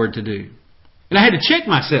sending my word to do? And I had to check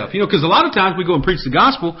myself, because a lot of times we go and preach the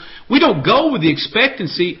gospel, we don't go with the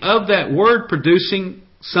expectancy of that word producing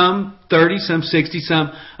some 30, some 60,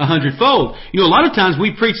 some 100-fold. A lot of times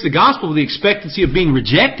we preach the gospel with the expectancy of being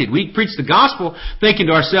rejected. We preach the gospel thinking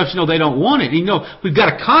to ourselves, they don't want it. We've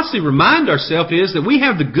got to constantly remind ourselves is that we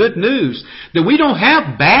have the good news, that we don't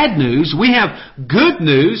have bad news, we have good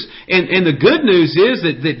news, and the good news is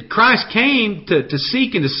that Christ came to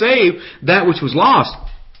seek and to save that which was lost.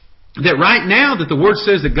 That right now that the Word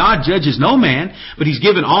says that God judges no man, but He's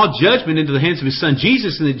given all judgment into the hands of His Son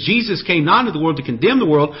Jesus, and that Jesus came not into the world to condemn the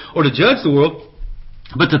world or to judge the world,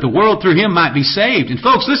 but that the world through Him might be saved. And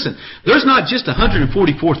folks, listen, there's not just 144,000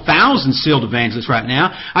 sealed evangelists right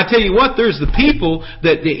now. I tell you what, there's the people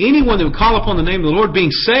that anyone that would call upon the name of the Lord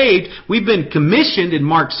being saved. We've been commissioned in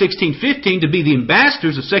Mark 16:15 to be the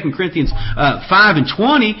ambassadors of 2 Corinthians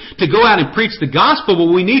 5:20 to go out and preach the gospel,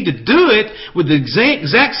 but we need to do it with the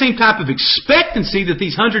exact same type of expectancy that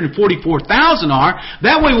these 144,000 are.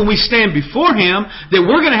 That way when we stand before Him, that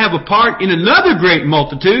we're going to have a part in another great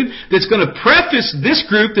multitude that's going to preface this this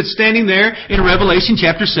group that's standing there in Revelation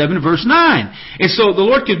chapter 7, verse 9. And so the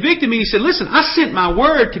Lord convicted me. He said, listen, I sent my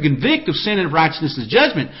word to convict of sin and of righteousness and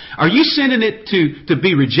judgment. Are you sending it to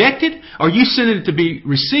be rejected? Or are you sending it to be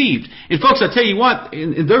received? And folks, I tell you what,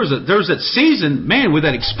 there was that season, man, with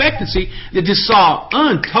that expectancy that just saw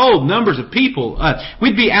untold numbers of people.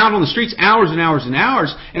 We'd be out on the streets hours and hours and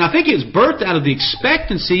hours. And I think it was birthed out of the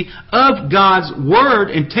expectancy of God's word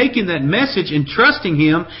and taking that message and trusting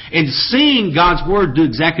Him and seeing God's word do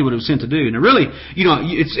exactly what it was sent to do. And it really,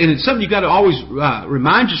 it's something you've got to always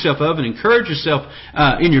remind yourself of and encourage yourself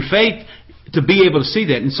in your faith to be able to see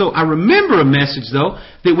that. And so I remember a message, though,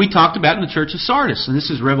 that we talked about in the church of Sardis. And this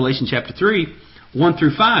is Revelation chapter 3, 1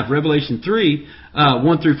 through 5. Revelation 3,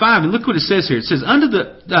 1 through 5. And look what it says here. It says, unto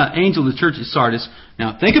the angel of the church of Sardis.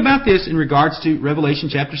 Now, think about this in regards to Revelation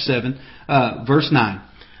chapter 7, verse 9.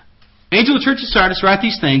 Angel of the church of Sardis, write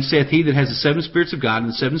these things, saith he that has the 7 spirits of God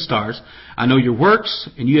and the 7 stars. I know your works,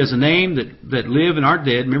 and you as a name that live and are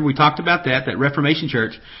dead. Remember, we talked about that Reformation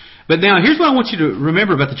church. But now, here's what I want you to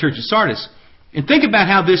remember about the church of Sardis. And think about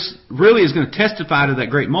how this really is going to testify to that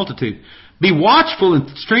great multitude. Be watchful and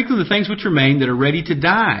strengthen the things which remain that are ready to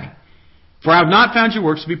die. For I have not found your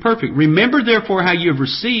works to be perfect. Remember therefore how you have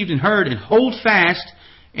received and heard, and hold fast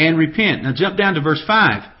and repent. Now jump down to verse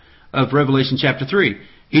 5 of Revelation chapter 3.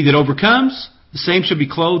 He that overcomes, the same shall be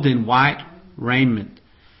clothed in white raiment.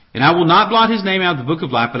 And I will not blot his name out of the book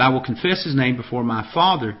of life, but I will confess his name before my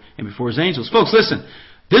Father and before his angels. Folks, listen.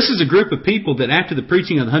 This is a group of people that after the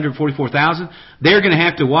preaching of the 144,000, they're going to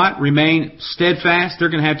have to what? Remain steadfast. They're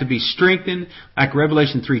going to have to be strengthened, like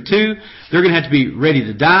Revelation 3:2. They're going to have to be ready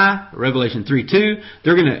to die, Revelation 3:2.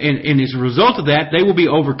 They're going to, and as a result of that, they will be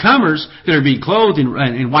overcomers that are being clothed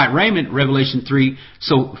in white raiment, Revelation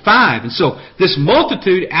 3:5. And so this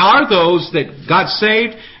multitude are those that God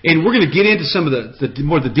saved, and we're going to get into some of the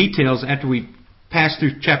more of the details after we pass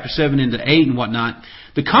through chapter 7 into 8 and whatnot.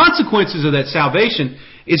 The consequences of that salvation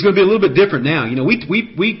is going to be a little bit different now.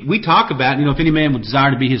 We talk about, if any man would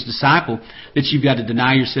desire to be his disciple, that you've got to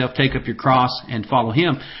deny yourself, take up your cross, and follow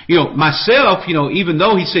him. Myself, even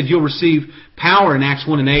though he said you'll receive power in Acts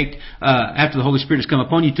 1 and 8, after the Holy Spirit has come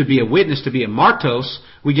upon you to be a witness, to be a martos,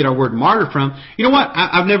 we get our word martyr from. You know what?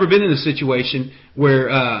 I've never been in a situation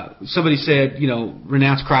where somebody said,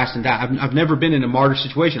 renounce Christ and die. I've never been in a martyr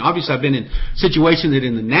situation. Obviously, I've been in a situation that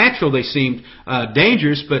in the natural they seemed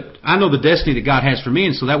dangerous, but I know the destiny that God has for me,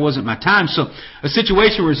 and so that wasn't my time. So a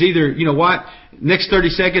situation where it's either, next 30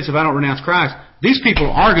 seconds if I don't renounce Christ, these people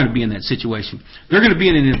are going to be in that situation. They're going to be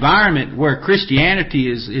in an environment where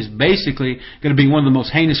Christianity is basically going to be one of the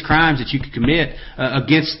most heinous crimes that you could commit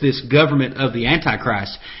against this government of the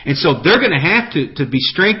Antichrist. And so they're going to have to be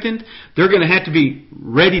strengthened. They're going to have to be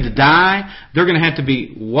ready to die. They're going to have to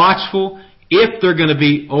be watchful if they're going to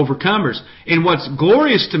be overcomers. And what's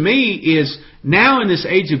glorious to me is now in this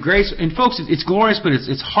age of grace, and folks, it's glorious, but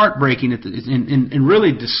it's heartbreaking and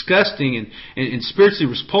really disgusting and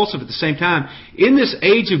spiritually repulsive at the same time. In this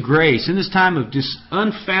age of grace, in this time of just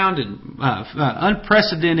unfounded,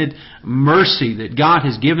 unprecedented mercy that God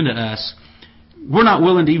has given to us, we're not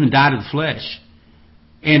willing to even die to the flesh.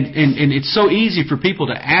 And it's so easy for people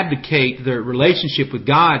to abdicate their relationship with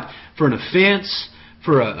God for an offense,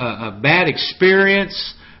 for a bad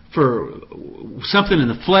experience, for something in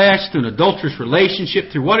the flesh, through an adulterous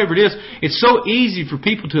relationship, through whatever it is. It's so easy for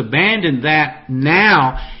people to abandon that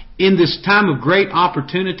now in this time of great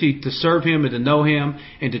opportunity to serve Him and to know Him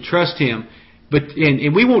and to trust Him.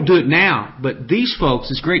 And we won't do it now. But these folks,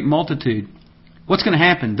 this great multitude, what's going to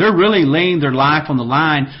happen? They're really laying their life on the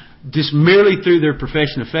line just merely through their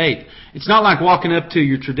profession of faith. It's not like walking up to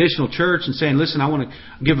your traditional church and saying, listen, I want to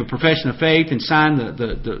give a profession of faith and sign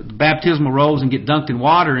the baptismal robes and get dunked in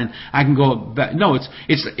water and I can go back. No, it's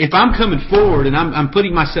if I'm coming forward and I'm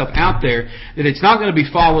putting myself out there, that it's not going to be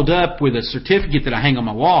followed up with a certificate that I hang on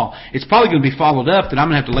my wall. It's probably going to be followed up that I'm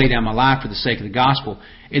going to have to lay down my life for the sake of the gospel.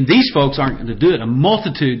 And these folks aren't going to do it. A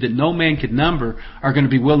multitude that no man could number are going to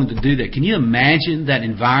be willing to do that. Can you imagine that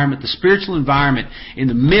environment, the spiritual environment, in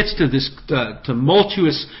the midst of this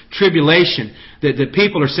tumultuous tribulation, that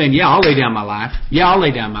people are saying, yeah, I'll lay down my life. Yeah, I'll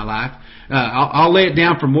lay down my life. I'll lay it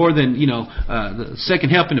down for more than, the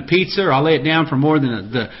second helping of pizza, or I'll lay it down for more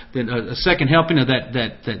than a second helping of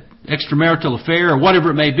that extramarital affair, or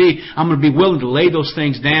whatever it may be. I'm going to be willing to lay those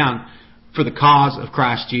things down for the cause of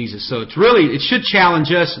Christ Jesus. So it should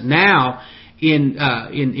challenge us now in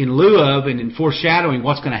lieu of and in foreshadowing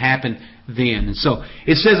what's going to happen then. And so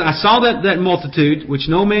it says, I saw that multitude, which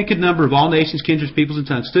no man could number, of all nations, kindreds, peoples, and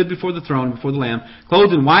tongues, stood before the throne, before the Lamb,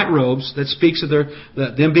 clothed in white robes. That speaks of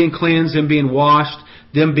them being cleansed, them being washed,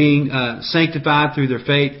 them being sanctified through their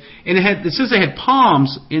faith. And it says they had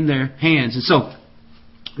palms in their hands. And so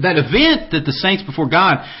that event that the saints before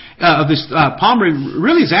God, of this palmary,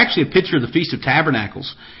 really is actually a picture of the Feast of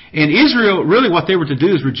Tabernacles. And Israel, really what they were to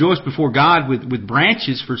do is rejoice before God with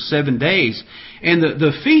branches for 7 days. And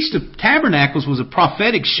the Feast of Tabernacles was a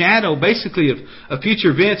prophetic shadow, basically, of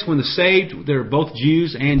future events when the saved, they're both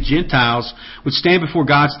Jews and Gentiles, would stand before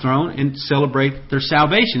God's throne and celebrate their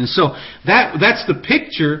salvation. And so that's the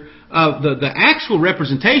picture of the actual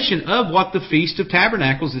representation of what the Feast of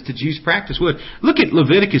Tabernacles that the Jews practiced would. Look at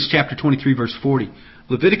Leviticus chapter 23, verse 40.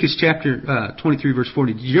 Leviticus chapter 23, verse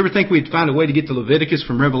 40. Did you ever think we'd find a way to get to Leviticus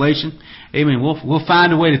from Revelation? Amen. We'll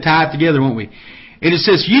find a way to tie it together, won't we? And it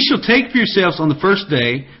says, "Ye shall take for yourselves on the first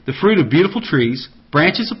day the fruit of beautiful trees,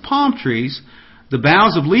 branches of palm trees, the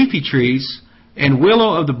boughs of leafy trees, and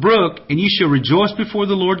willow of the brook, and ye shall rejoice before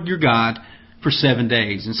the Lord your God for 7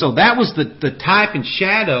 days." And so that was the type and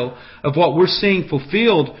shadow of what we're seeing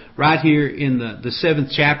fulfilled right here in the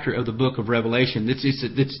 7th chapter of the book of Revelation. It's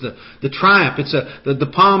the triumph. The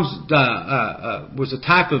palms was a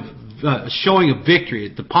type of showing of victory.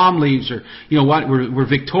 The palm leaves are, we're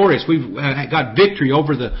victorious. We've got victory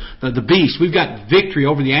over the beast. We've got victory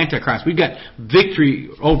over the Antichrist. We've got victory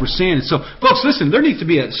over sin. And so, folks, listen, there needs to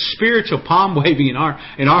be a spiritual palm waving in our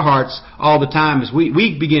hearts all the time as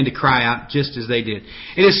we begin to cry out just as they did.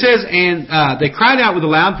 And it says, and they cried out with a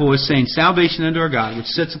loud voice, saying, "Salvation unto our God, which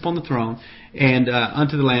sits upon the throne, and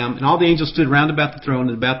unto the Lamb." And all the angels stood round about the throne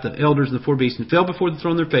and about the elders and the four beasts, and fell before the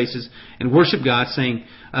throne on their faces, and worshipped God, saying,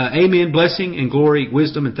 "Amen, blessing and glory,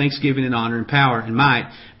 wisdom and thanksgiving and honor and power and might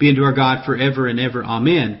be unto our God forever and ever.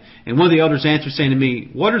 Amen." And one of the elders answered, saying to me,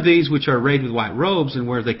 "What are these which are arrayed with white robes, and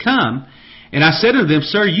where have they come?" And I said unto them,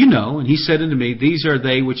 "Sir, you know." And he said unto me, "These are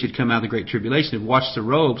they which had come out of the great tribulation, have washed their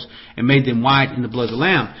robes, and made them white in the blood of the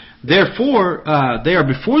Lamb. Therefore they are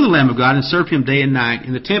before the Lamb of God, and serve Him day and night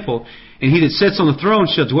in the temple. And He that sits on the throne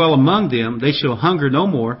shall dwell among them. They shall hunger no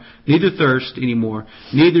more, neither thirst any more.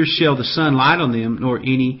 Neither shall the sun light on them, nor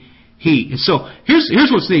any heat." And so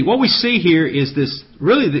here's what's neat. What we see here is this,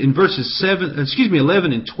 really in verses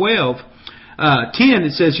 11 and 12. 10,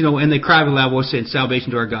 it says, "And they cried with a loud voice, saying,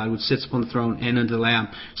 Salvation to our God, which sits upon the throne, and unto the Lamb."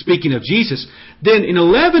 Speaking of Jesus. Then in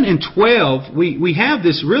 11 and 12, we have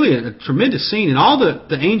this really a tremendous scene. And all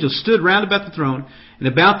the angels stood round about the throne and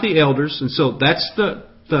about the elders. And so that's the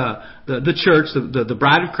church, the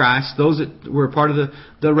bride of Christ, those that were a part of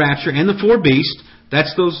the rapture, and the four beasts.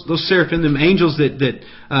 That's those seraphim, them angels that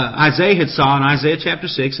Isaiah had saw in Isaiah chapter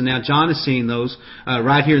 6, and now John is seeing those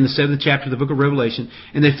right here in the 7th chapter of the book of Revelation.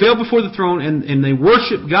 And they fell before the throne, and they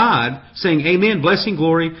worshiped God, saying, "Amen, blessing,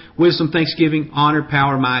 glory, wisdom, thanksgiving, honor,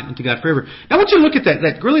 power, might, unto God forever." Now I want you to look at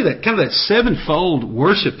that kind of that sevenfold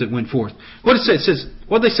worship that went forth. What it says,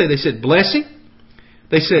 what did they say? They said blessing,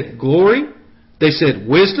 they said glory, they said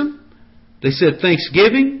wisdom, they said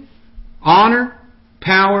thanksgiving, honor,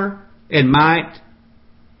 power, and might,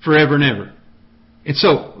 forever and ever. And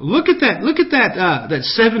so look at that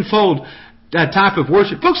sevenfold type of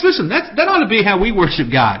worship. Folks, listen, that ought to be how we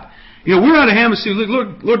worship God. We're out of Hammond,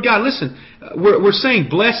 Lord God, listen, we're saying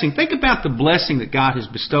blessing. Think about the blessing that God has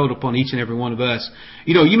bestowed upon each and every one of us.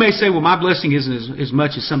 You may say, well, my blessing isn't as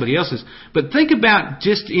much as somebody else's. But think about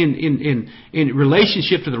just in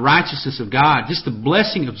relationship to the righteousness of God, just the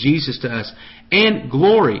blessing of Jesus to us. And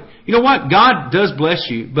glory. You know what? God does bless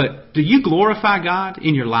you, but do you glorify God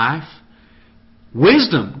in your life?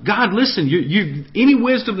 Wisdom. God, listen, any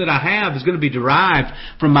wisdom that I have is going to be derived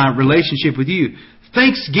from my relationship with you.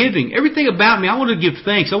 Thanksgiving. Everything about me, I want to give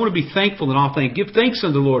thanks. I want to be thankful in all things. Give thanks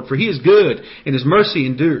unto the Lord, for He is good, and His mercy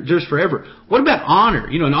endures forever. What about honor?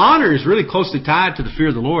 And honor is really closely tied to the fear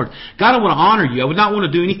of the Lord. God, I want to honor you. I would not want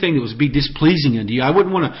to do anything that would be displeasing unto you. I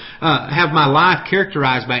wouldn't want to have my life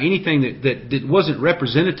characterized by anything that wasn't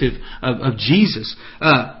representative of Jesus.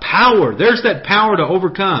 Power. There's that power to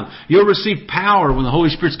overcome. You'll receive power when the Holy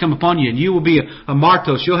Spirit's come upon you, and you will be a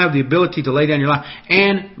martos. You'll have the ability to lay down your life.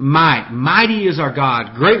 And might. Mighty is our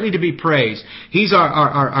God, greatly to be praised. He's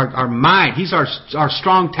our might. He's our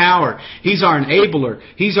strong tower. He's our enabler.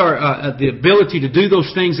 He's the ability to do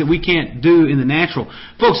those things that we can't do in the natural.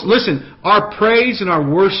 Folks, listen, our praise and our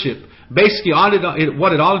worship, basically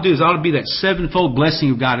what it ought to do is it ought to be that sevenfold blessing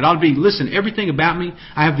of God. It ought to be, listen, everything about me,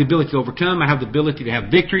 I have the ability to overcome. I have the ability to have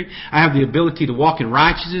victory. I have the ability to walk in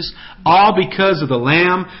righteousness, all because of the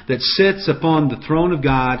Lamb that sits upon the throne of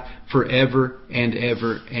God forever and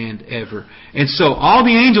ever and ever. And so all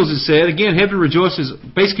the angels, it said, again, heaven rejoices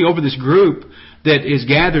basically over this group that is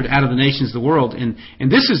gathered out of the nations of the world. And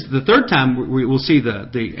this is the third time we will see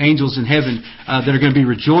the angels in heaven that are going to be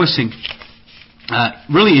rejoicing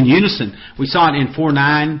really in unison. We saw it in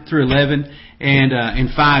 4:9 through 11 and in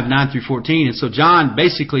 5:9 through 14. And so John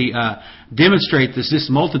basically demonstrates this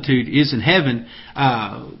multitude is in heaven,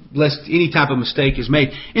 lest any type of mistake is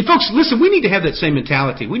made. And folks, listen, we need to have that same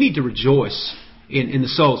mentality. We need to rejoice in the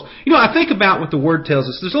souls. You know, I think about what the Word tells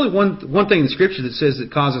us. There's only one thing in the Scripture that says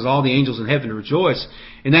that causes all the angels in heaven to rejoice,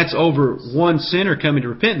 and that's over one sinner coming to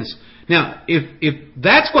repentance. Now, if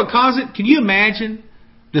that's what caused it, can you imagine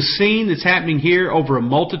the scene that's happening here over a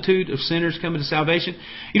multitude of sinners coming to salvation?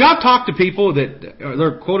 You know, I've talked to people that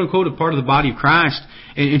they're quote-unquote a part of the body of Christ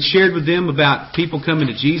and shared with them about people coming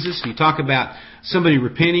to Jesus. You talk about somebody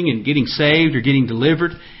repenting and getting saved or getting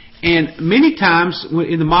delivered. And many times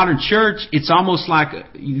in the modern church, it's almost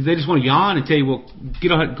like they just want to yawn and tell you, well,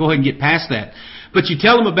 go ahead and get past that. But you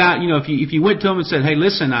tell them about, you know, if you went to them and said, hey,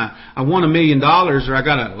 listen, I won $1 million, or I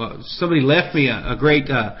got somebody left me a great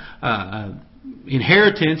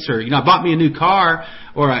inheritance, or, you know, I bought me a new car,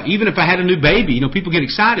 or even if I had a new baby, you know, people get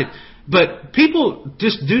excited. But people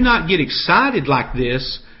just do not get excited like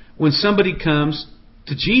this when somebody comes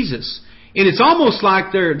to Jesus. And it's almost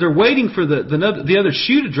like they're waiting for the other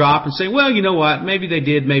shoe to drop and say, well, you know what, maybe they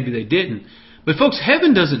did, maybe they didn't. But folks,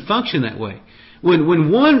 heaven doesn't function that way.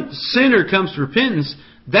 When one sinner comes to repentance,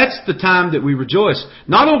 that's the time that we rejoice.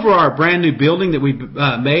 Not over our brand new building that we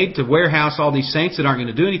made to warehouse all these saints that aren't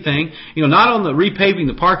going to do anything. You know, not on the repaving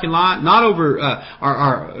the parking lot, not over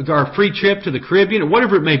our free trip to the Caribbean or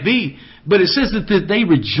whatever it may be. But it says that they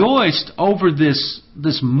rejoiced over this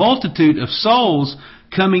multitude of souls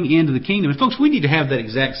coming into the kingdom. And folks, we need to have that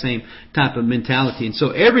exact same type of mentality. And so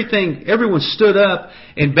everyone stood up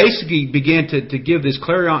and basically began to give this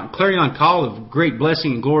clarion call of great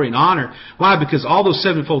blessing and glory and honor. Why? Because all those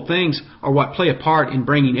sevenfold things are what play a part in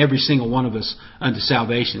bringing every single one of us unto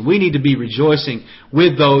salvation. We need to be rejoicing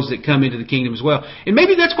with those that come into the kingdom as well. And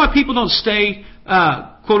maybe that's why people don't stay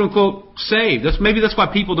quote unquote saved. Maybe that's why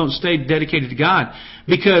people don't stay dedicated to God.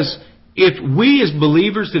 Because if we as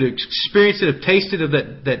believers that have experienced it, have tasted of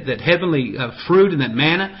that heavenly fruit and that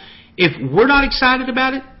manna, if we're not excited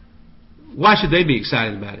about it, why should they be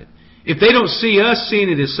excited about it? If they don't see us seeing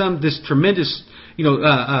it as this tremendous,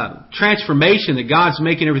 transformation that God's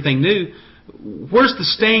making everything new, where's the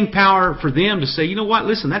staying power for them to say, you know what,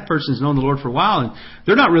 listen, that person's known the Lord for a while and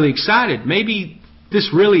they're not really excited. Maybe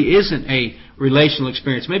this really isn't a relational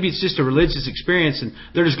experience. Maybe it's just a religious experience and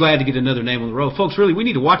they're just glad to get another name on the roll. Folks, really, we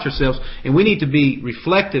need to watch ourselves and we need to be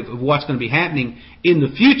reflective of what's going to be happening in the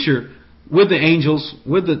future with the angels,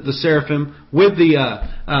 with the seraphim, with the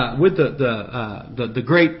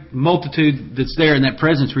great multitude that's there in that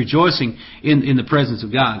presence, rejoicing in the presence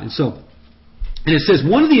of God. And it says,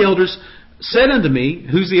 one of the elders said unto me,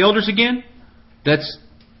 who's the elders again? That's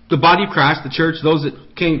the body of Christ, the church, those that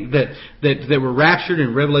came that were raptured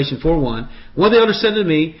in Revelation 4:1. One of the elders said to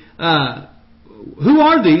me, who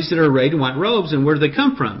are these that are arrayed in white robes, and where do they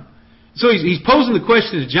come from? So he's posing the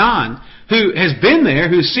question to John, who has been there,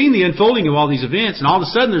 who's seen the unfolding of all these events, and all of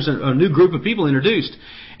a sudden there's a new group of people introduced.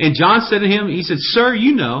 And John said to him, he said, sir,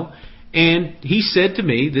 you know. And he said to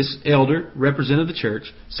me, this elder, representative of the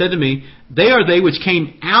church, said to me, they are they which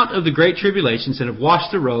came out of the great tribulations and have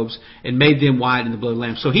washed their robes and made them white in the blood of the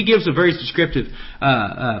Lamb. So he gives a very descriptive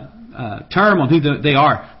term on who they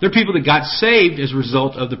are. They're people that got saved as a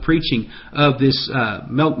result of the preaching of this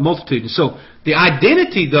multitude. And so the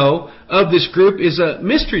identity, though, of this group is a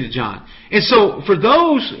mystery to John. And so for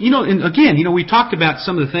those, and again, we talked about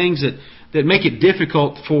some of the things that make it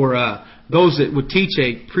difficult for those that would teach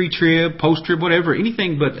a pre-trib, post-trib, whatever,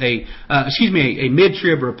 anything but a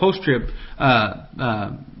mid-trib or a post-trib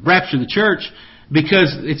rapture of the church,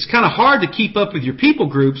 because it's kind of hard to keep up with your people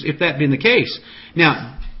groups if that had been the case.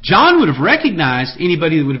 Now, John would have recognized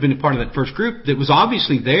anybody that would have been a part of that first group that was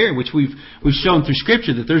obviously there, which we've shown through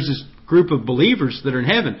Scripture that there's this group of believers that are in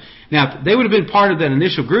heaven. Now, if they would have been part of that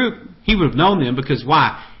initial group, he would have known them, because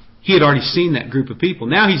why? He had already seen that group of people.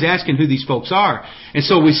 Now he's asking who these folks are. And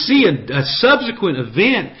so we see a subsequent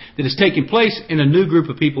event that is taking place and a new group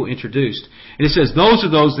of people introduced. And it says those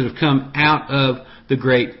are those that have come out of the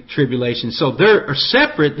Great Tribulation. So they are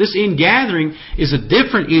separate. This ingathering is a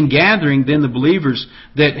different ingathering than the believers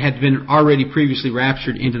that had been already previously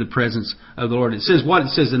raptured into the presence of the Lord. It says what? It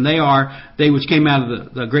says, and they which came out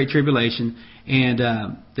of the Great Tribulation, and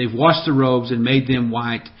they've washed their robes and made them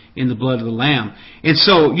white in the blood of the Lamb. And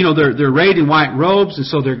so, they're arrayed in white robes, and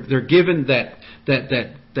so they're given that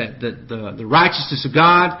the righteousness of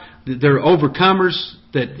God, that they're overcomers,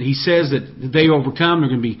 that He says that they overcome, they're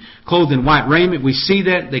going to be clothed in white raiment. We see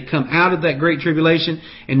that. They come out of that great tribulation.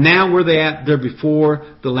 And now where they at? They're before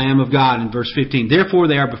the Lamb of God in verse 15. Therefore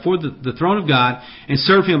they are before the throne of God and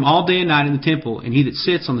serve Him all day and night in the temple, and He that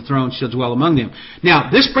sits on the throne shall dwell among them. Now,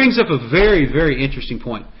 this brings up a very, very interesting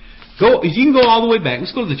point. If you can go all the way back.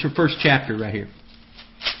 Let's go to the first chapter right here.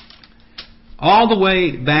 All the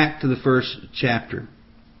way back to the first chapter.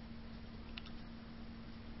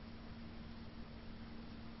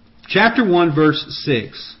 Chapter 1, verse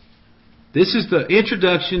 6. This is the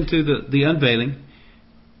introduction to the unveiling.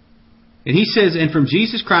 And he says, "And from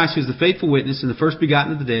Jesus Christ, who is the faithful witness, and the first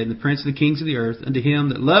begotten of the dead, and the prince of the kings of the earth, unto Him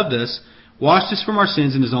that loved us, washed us from our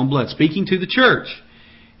sins in His own blood," speaking to the church,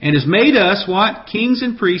 "and has made us," what? "Kings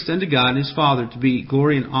and priests unto God and His Father, to be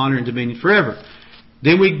glory and honor and dominion forever."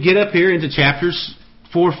 Then we get up here into chapters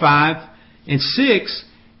 4, 5, and 6,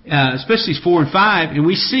 especially 4 and 5, and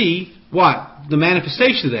we see what? The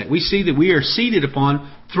manifestation of that. We see that we are seated upon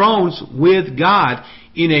thrones with God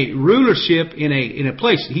in a rulership, in a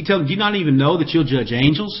place. He tells them, "Do you not even know that you'll judge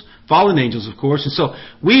angels?" Fallen angels, of course. And so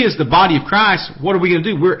we as the body of Christ, what are we going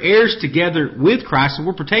to do? We're heirs together with Christ, and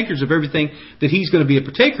we're partakers of everything that He's going to be a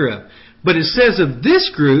partaker of. But it says of this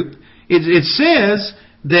group, it says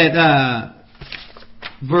that,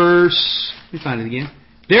 let me find it again.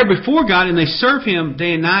 "They're before God, and they serve Him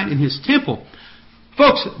day and night in His temple."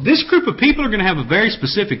 Folks, this group of people are going to have a very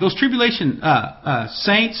specific, those tribulation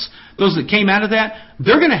saints, those that came out of that,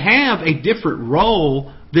 they're going to have a different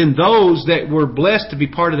role than those that were blessed to be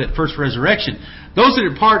part of that first resurrection. Those that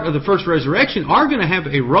are part of the first resurrection are going to have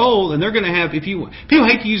a role, and they're going to have, people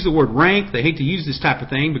hate to use the word rank, they hate to use this type of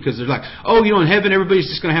thing, because they're like, oh, in heaven everybody's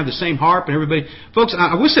just going to have the same harp, and everybody... Folks,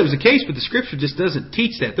 I wish that was the case, but the Scripture just doesn't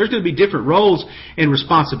teach that. There's going to be different roles and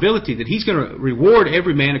responsibility, that He's going to reward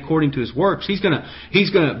every man according to his works. He's going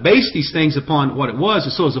to base these things upon what it was,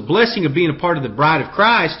 and so as a blessing of being a part of the bride of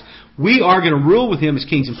Christ, we are going to rule with Him as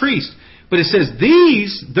kings and priests. But it says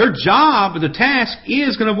their job, the task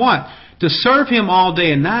is going to what? To serve Him all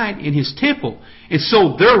day and night in His temple. And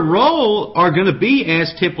so their role are going to be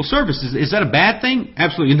as temple services. Is that a bad thing?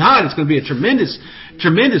 Absolutely not. It's going to be a tremendous,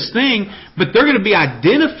 tremendous thing. But they're going to be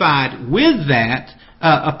identified with that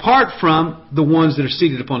apart from the ones that are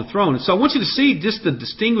seated upon the throne. And so I want you to see just the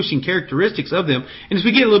distinguishing characteristics of them. And as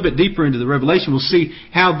we get a little bit deeper into the Revelation, we'll see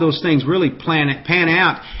how those things really pan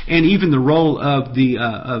out, and even the role of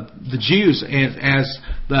the Jews as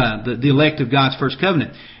the elect of God's first covenant.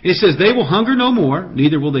 And it says, "They will hunger no more,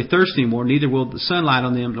 neither will they thirst any more, neither will the sun light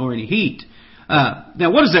on them, nor any heat." Now,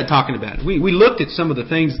 what is that talking about? We looked at some of the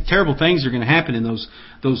things, terrible things that are going to happen in those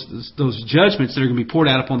judgments that are going to be poured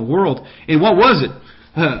out upon the world. And what was it?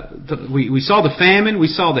 We saw the famine, we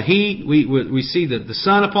saw the heat, we see the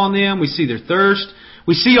sun upon them, we see their thirst.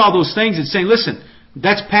 We see all those things and saying, listen,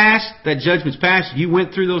 that's past, that judgment's past, you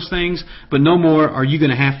went through those things, but no more are you going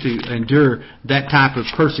to have to endure that type of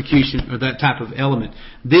persecution or that type of element.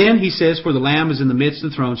 Then he says, "For the Lamb is in the midst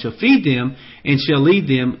of the throne, shall feed them, and shall lead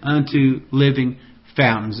them unto living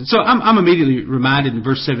fountains." And so I'm immediately reminded in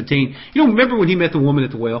verse 17, remember when He met the woman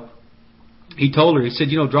at the well? He told her, He said,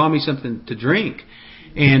 "Draw me something to drink."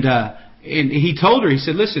 And He told her, He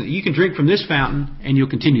said, "Listen, you can drink from this fountain and you'll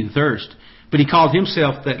continue to thirst." But He called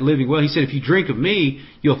Himself that living well. He said, "If you drink of me,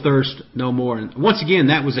 you'll thirst no more." And once again,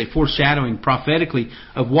 that was a foreshadowing prophetically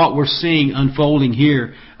of what we're seeing unfolding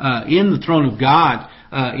here in the throne of God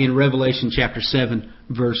in Revelation chapter 7,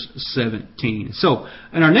 verse 17. So,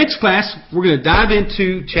 in our next class, we're going to dive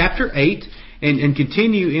into chapter 8 and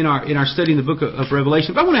continue in our study in the book of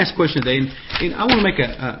Revelation. But I want to ask a question today, and I want to make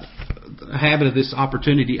a habit of this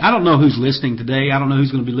opportunity. I don't know who's listening today. I don't know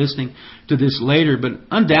who's going to be listening to this later, but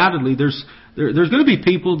undoubtedly there's going to be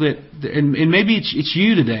people that, and maybe it's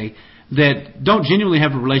you today, that don't genuinely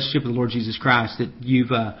have a relationship with the Lord Jesus Christ, that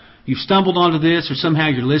you've stumbled onto this, or somehow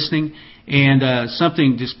you're listening and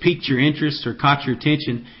something just piqued your interest or caught your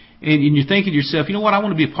attention, and you're thinking to yourself, you know what, I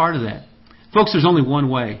want to be a part of that. Folks, there's only one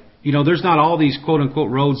way. There's not all these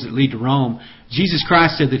quote-unquote roads that lead to Rome. Jesus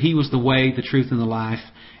Christ said that He was the way, the truth, and the life,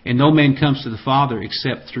 and no man comes to the Father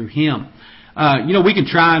except through Him. We can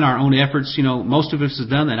try in our own efforts. Most of us have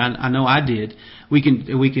done that. I know I did. We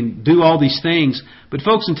can do all these things. But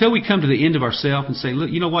folks, until we come to the end of ourselves and say,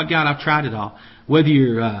 look, you know what, God, I've tried it all. Whether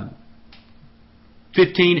you're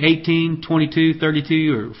 15, 18, 22,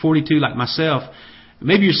 32, or 42 like myself,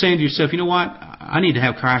 maybe you're saying to yourself, you know what, I need to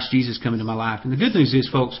have Christ Jesus come into my life. And the good news is,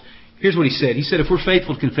 folks, here's what He said. He said if we're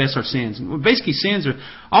faithful to confess our sins. And basically, sins are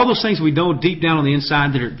all those things we know deep down on the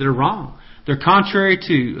inside that are wrong. They're contrary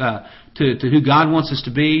to who God wants us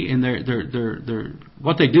to be, and they're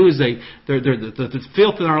what they do is they're the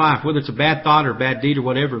filth in our life, whether it's a bad thought or a bad deed or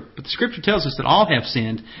whatever. But the Scripture tells us that all have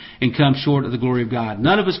sinned and come short of the glory of God.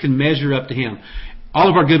 None of us can measure up to Him. All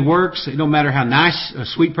of our good works, it don't matter how nice, a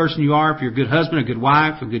sweet person you are, if you're a good husband, a good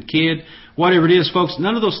wife, a good kid, whatever it is, folks,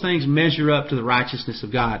 none of those things measure up to the righteousness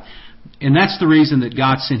of God. And that's the reason that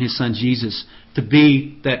God sent His Son Jesus to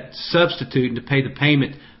be that substitute and to pay the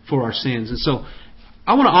payment for our sins. And so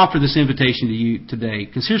I want to offer this invitation to you today,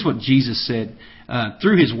 because here's what Jesus said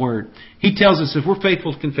through His Word. He tells us if we're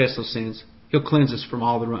faithful to confess those sins, He'll cleanse us from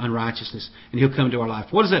all the unrighteousness, and He'll come into our life.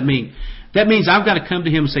 What does that mean? That means I've got to come to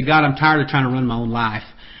Him and say, God, I'm tired of trying to run my own life.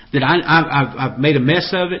 That I've made a mess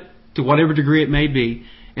of it, to whatever degree it may be,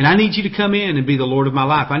 and I need You to come in and be the Lord of my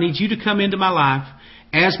life. I need You to come into my life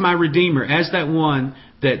as my Redeemer, as that one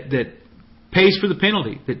that pays for the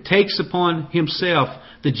penalty, that takes upon Himself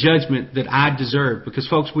the judgment that I deserve. Because,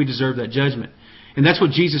 folks, we deserve that judgment. And that's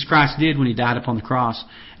what Jesus Christ did when He died upon the cross.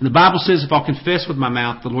 And the Bible says if I'll confess with my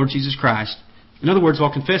mouth the Lord Jesus Christ, in other words,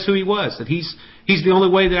 I'll confess who He was, that He's the only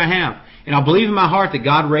way that I have, and I'll believe in my heart that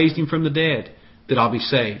God raised Him from the dead, that I'll be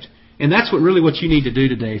saved. And that's what you need to do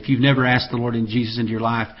today if you've never asked the Lord and Jesus into your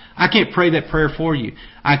life. I can't pray that prayer for you.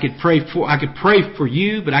 I could pray for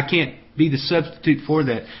you, but I can't be the substitute for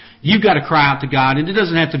that. You've got to cry out to God, and it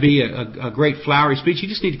doesn't have to be a great flowery speech. You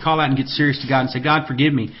just need to call out and get serious to God and say, God,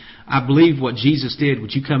 forgive me. I believe what Jesus did.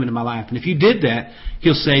 Would You come into my life? And if you did that,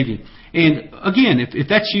 He'll save you. And again, if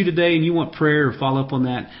that's you today and you want prayer or follow up on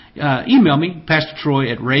that, email me, Pastor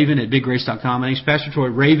Troy at raven@biggrace.com. My name's Pastor Troy,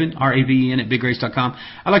 Raven, R-A-V-E-N, @biggrace.com.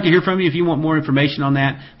 I'd like to hear from you if you want more information on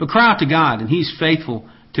that. But cry out to God, and He's faithful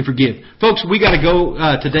to forgive. Folks, we got to go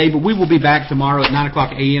today, but we will be back tomorrow at 9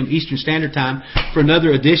 o'clock a.m. Eastern Standard Time for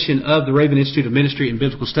another edition of the Raven Institute of Ministry and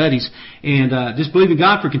Biblical Studies. And just believe in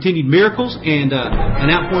God for continued miracles and an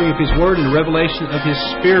outpouring of His Word and a revelation of His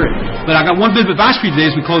Spirit. But I got one bit of advice for you today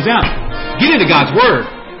as we close out. Get into God's Word,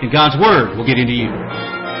 and God's Word will get into you.